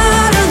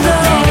not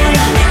alone.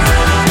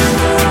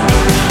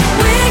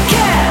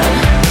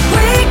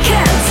 We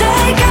can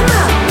take 'em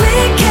out. We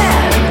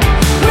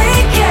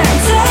can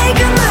take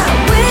 'em out.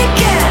 We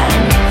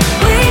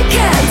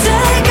can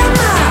take 'em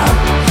out.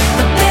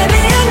 But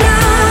baby, you're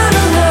not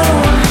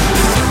alone.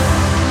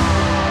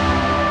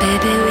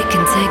 Baby, we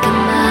can take a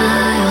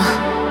mile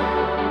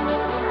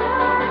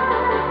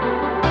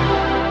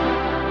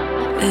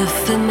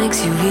if it makes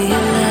you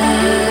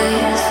realize.